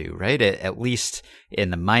used to, right? At least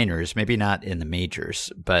in the minors, maybe not in the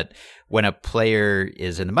majors. But when a player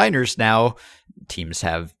is in the minors now, teams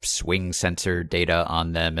have swing sensor data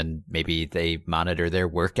on them, and maybe they monitor their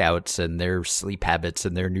workouts and their sleep habits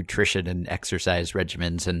and their nutrition and exercise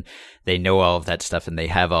regimens, and they know all of that stuff and they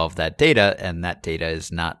have all of that data, and that data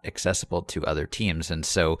is not accessible to other teams. And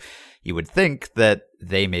so you would think that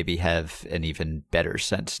they maybe have an even better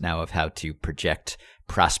sense now of how to project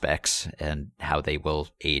prospects and how they will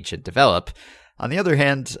age and develop. On the other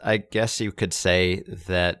hand, I guess you could say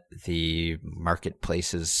that the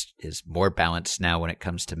marketplace is more balanced now when it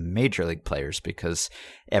comes to major league players, because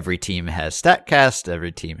every team has StatCast,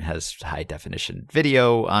 every team has high definition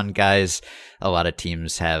video on guys. A lot of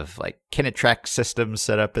teams have like Kinetrack systems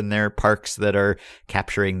set up in their parks that are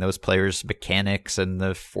capturing those players' mechanics and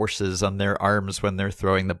the forces on their arms when they're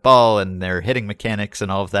throwing the ball and their hitting mechanics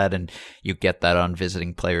and all of that. And you get that on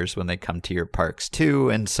visiting players when they come to your parks too.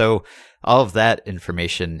 And so all of that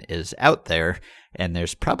information is out there, and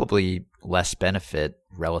there's probably less benefit,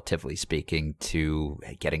 relatively speaking, to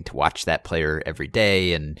getting to watch that player every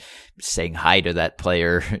day and saying hi to that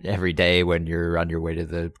player every day when you're on your way to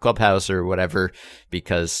the clubhouse or whatever,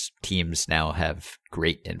 because teams now have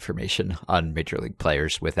great information on major league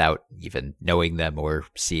players without even knowing them or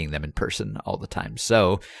seeing them in person all the time.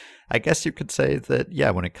 So I guess you could say that,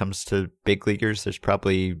 when it comes to big leaguers, there's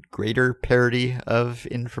probably greater parity of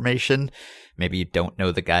information. Maybe you don't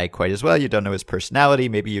know the guy quite as well. You don't know his personality.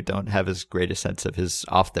 Maybe you don't have as great a sense of his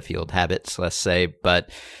off-the-field habits, let's say.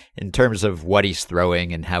 But in terms of what he's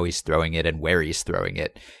throwing and how he's throwing it and where he's throwing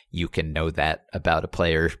it, you can know that about a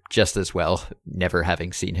player just as well, never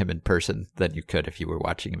having seen him in person, than you could if you were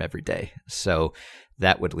watching him every day. So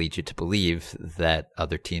that would lead you to believe that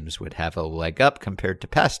other teams would have a leg up compared to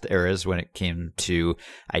past eras when it came to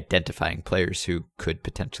identifying players who could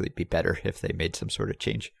potentially be better if they made some sort of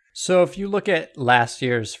change. So if you look at last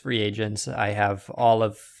year's free agents, I have all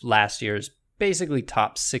of last year's basically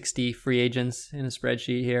top 60 free agents in a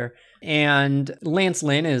spreadsheet here. And Lance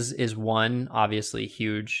Lynn is one obviously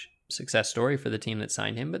huge success story for the team that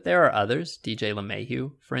signed him, but there are others. DJ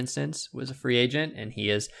LeMahieu, for instance, was a free agent, and he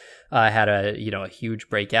has had a huge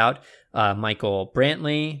breakout. Michael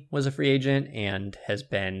Brantley was a free agent and has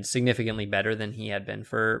been significantly better than he had been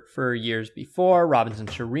for years before. Robinson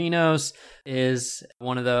Chirinos is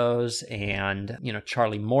one of those, and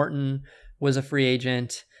Charlie Morton was a free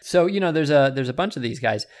agent. So there's a bunch of these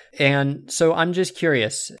guys, and so I'm just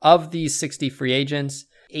curious, of these 60 free agents,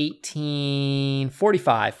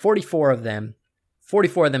 44 of them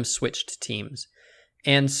switched teams.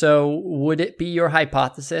 And so would it be your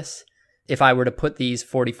hypothesis, if I were to put these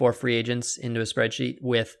 44 free agents into a spreadsheet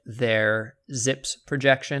with their ZiPS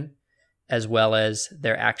projection as well as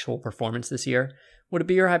their actual performance this year, would it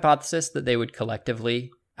be your hypothesis that they would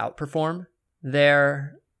collectively outperform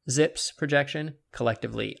their ZiPS projection,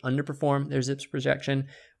 collectively underperform their ZiPS projection,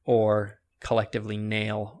 or collectively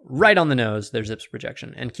nail right on the nose their ZiPS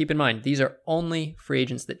projection? And keep in mind, these are only free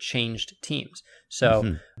agents that changed teams.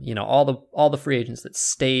 So, all the free agents that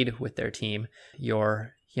stayed with their team,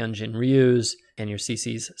 your Hyunjin Ryus and your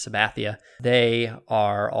CC's Sabathia, they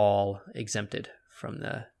are all exempted from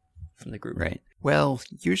the group. Right. Well,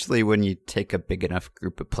 usually when you take a big enough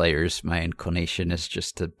group of players, my inclination is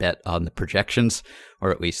just to bet on the projections, or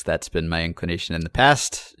at least that's been my inclination in the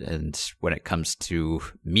past. And when it comes to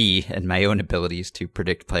me and my own abilities to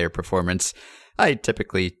predict player performance, I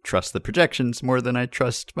typically trust the projections more than I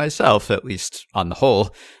trust myself, at least on the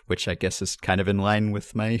whole, which I guess is kind of in line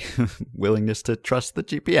with my willingness to trust the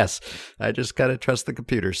GPS. I just gotta trust the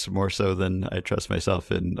computers more so than I trust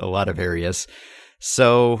myself in a lot of areas.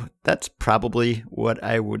 So that's probably what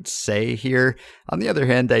I would say here. On the other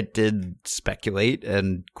hand, I did speculate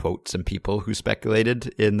and quote some people who speculated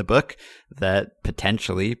in the book that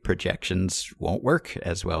potentially projections won't work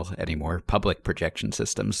as well anymore. Public projection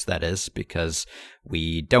systems, that is, because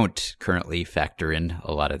we don't currently factor in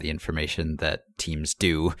a lot of the information that teams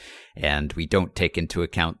do, and we don't take into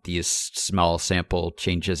account these small sample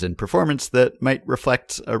changes in performance that might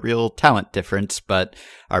reflect a real talent difference, but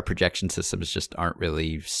our projection systems just aren't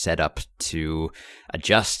really set up to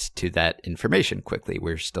adjust to that information quickly.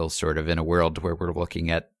 We're still sort of in a world where we're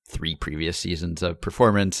looking at 3 previous seasons of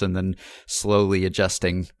performance and then slowly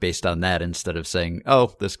adjusting based on that instead of saying,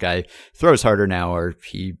 oh, this guy throws harder now, or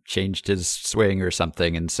he changed his swing or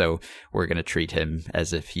something, and so we're going to treat him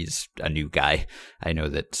as if he's a new guy. I know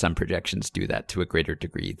that some projections do that to a greater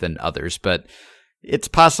degree than others, but it's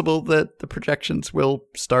possible that the projections will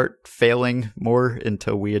start failing more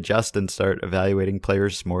until we adjust and start evaluating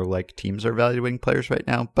players more like teams are evaluating players right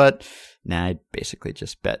now. But I basically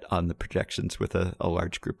just bet on the projections with a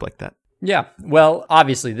large group like that. Yeah, well,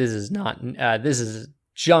 obviously this is not, this is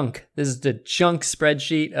junk. This is the junk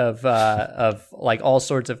spreadsheet of like all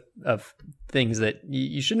sorts of things that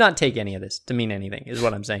you should not take any of this to mean anything, is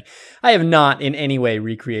what I'm saying. I have not in any way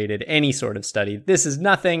recreated any sort of study. This is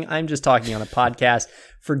nothing. I'm just talking on a podcast.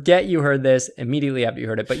 Forget you heard this immediately after you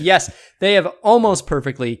heard it. But yes, they have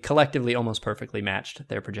collectively almost perfectly matched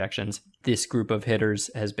their projections. This group of hitters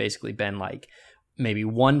has basically been like maybe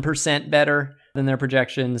 1% better than their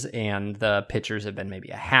projections, and the pitchers have been maybe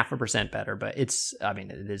 0.5% better, but it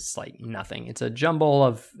is like nothing. It's a jumble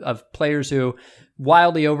of players who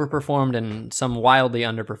wildly overperformed and some wildly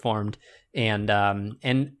underperformed. And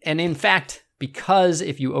in fact, because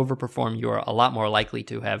if you overperform, you are a lot more likely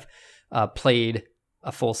to have played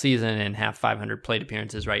a full season and have 500 plate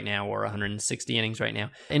appearances right now, or 160 innings right now.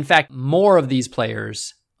 In fact, more of these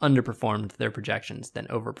players underperformed their projections than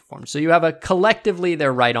overperformed. So you have collectively,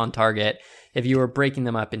 they're right on target. If you were breaking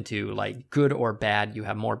them up into like good or bad, you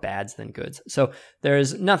have more bads than goods. So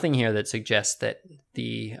there's nothing here that suggests that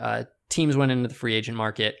the teams went into the free agent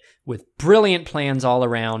market with brilliant plans all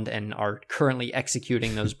around and are currently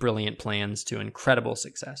executing those brilliant plans to incredible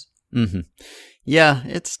success. Mm-hmm. Yeah,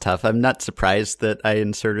 it's tough. I'm not surprised that I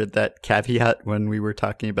inserted that caveat when we were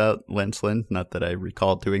talking about Lance Lynn. Not that I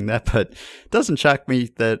recall doing that, but it doesn't shock me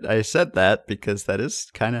that I said that, because that is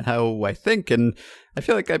kind of how I think. And I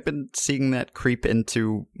feel like I've been seeing that creep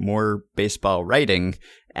into more baseball writing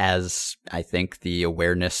as I think the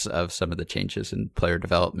awareness of some of the changes in player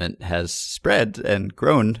development has spread and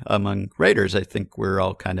grown among writers. I think we're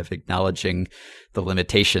all kind of acknowledging the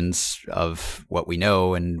limitations of what we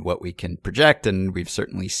know and what we can project. And we've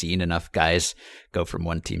certainly seen enough guys go from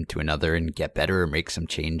one team to another and get better, or make some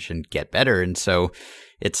change and get better. And so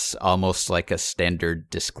it's almost like a standard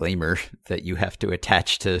disclaimer that you have to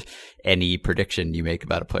attach to any prediction you make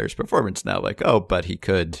about a player's performance now. Like, oh, but he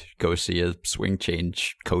could go see a swing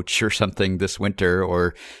change coach or something this winter,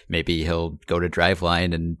 or maybe he'll go to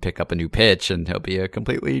Driveline and pick up a new pitch and he'll be a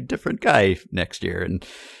completely different guy next year. And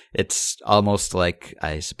it's almost like,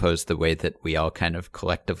 I suppose, the way that we all kind of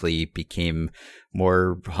collectively became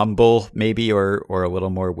more humble, maybe, or a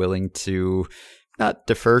little more willing to not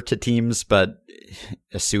defer to teams, but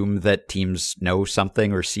assume that teams know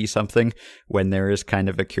something or see something when there is kind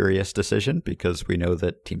of a curious decision, because we know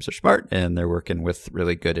that teams are smart and they're working with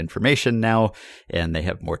really good information now, and they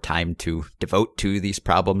have more time to devote to these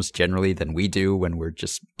problems generally than we do when we're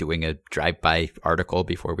just doing a drive-by article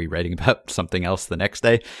before we're writing about something else the next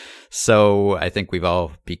day. So I think we've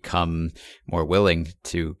all become more willing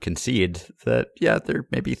to concede that, yeah, there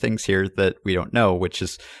may be things here that we don't know, which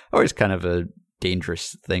is always kind of a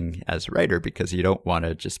dangerous thing as a writer, because you don't want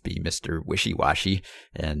to just be Mr. Wishy-washy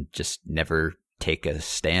and just never take a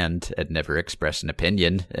stand and never express an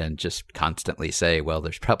opinion and just constantly say, well,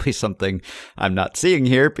 there's probably something I'm not seeing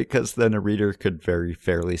here, because then a reader could very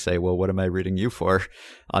fairly say, well, what am I reading you for?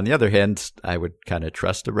 On the other hand, I would kind of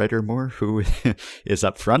trust a writer more who is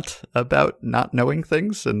upfront about not knowing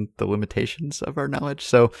things and the limitations of our knowledge.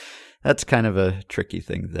 So that's kind of a tricky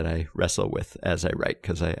thing that I wrestle with as I write,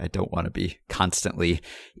 because I don't want to be constantly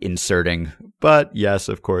inserting, but yes,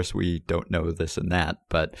 of course, we don't know this and that,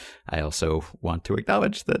 but I also want to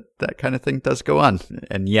acknowledge that that kind of thing does go on.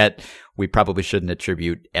 And yet we probably shouldn't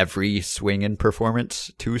attribute every swing in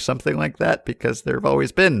performance to something like that, because there have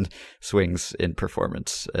always been swings in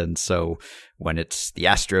performance. And so when it's the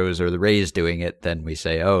Astros or the Rays doing it, then we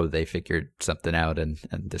say, oh, they figured something out and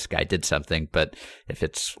this guy did something. But if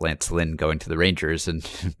it's Lance Lynn going to the Rangers and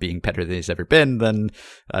being better than he's ever been, then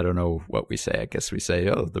I don't know what we say. I guess we say,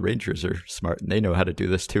 oh, the Rangers are smart and they know how to do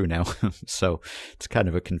this too now. So it's kind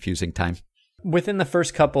of a confusing time. Within the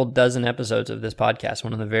first couple dozen episodes of this podcast,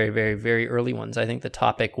 one of the very, very, very early ones, I think the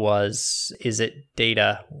topic was, is it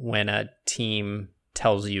data when a team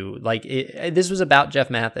tells you, this was about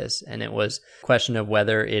Jeff Mathis, and it was a question of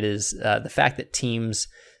whether it is the fact that teams,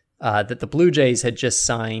 that the Blue Jays had just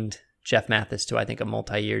signed Jeff Mathis to, I think, a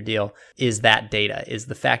multi-year deal. Is that data? Is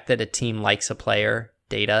the fact that a team likes a player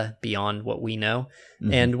data beyond what we know?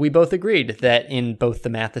 Mm-hmm. And we both agreed that in both the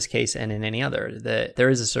Mathis case and in any other, that there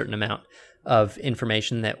is a certain amount of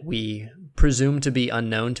information that we presume to be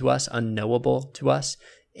unknown to us, unknowable to us,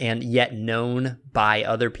 and yet known by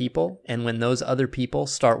other people. And when those other people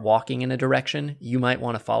start walking in a direction, you might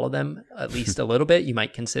want to follow them at least a little bit. You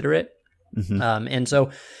might consider it. Mm-hmm. And so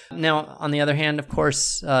now, on the other hand, of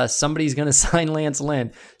course, somebody's going to sign Lance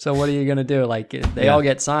Lynn. So what are you going to do? They all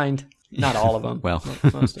get signed. Not all of them. Well,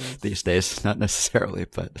 most of them. These days, not necessarily,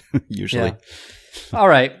 but usually. Yeah. All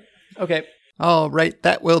right. Okay. All right,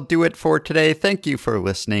 that will do it for today. Thank you for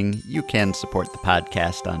listening. You can support the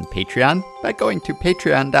podcast on Patreon by going to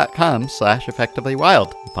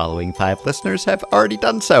patreon.com/effectivelywild. The following 5 listeners have already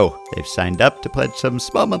done so. They've signed up to pledge some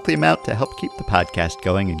small monthly amount to help keep the podcast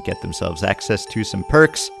going and get themselves access to some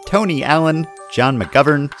perks. Tony Allen, John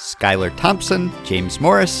McGovern, Skylar Thompson, James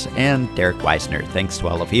Morris, and Derek Weisner. Thanks to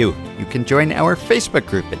all of you. You can join our Facebook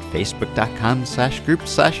group at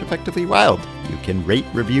facebook.com/group/effectivelywild. You can rate,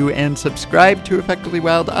 review, and subscribe to Effectively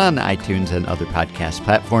Wild on iTunes and other podcast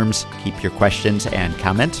platforms. Keep your questions and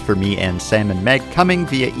comments for me and Sam and Meg coming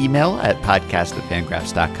via email at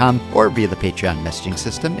podcast@fangraphs.com or via the Patreon messaging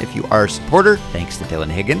system if you are a supporter. Thanks to Dylan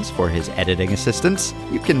Higgins for his editing assistance.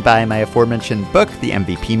 You can buy my aforementioned book, The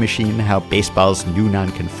MVP Machine, How Baseball's New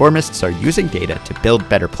Nonconformists Are Using Data to Build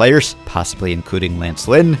Better Players, possibly including Lance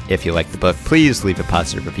Lynn. If you like the book, please leave a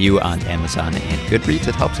positive review on Amazon and Goodreads.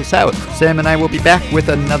 It helps us out. Sam and I will be back with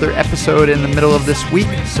another episode in the middle of this week,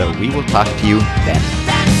 so we will talk to you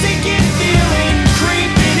then.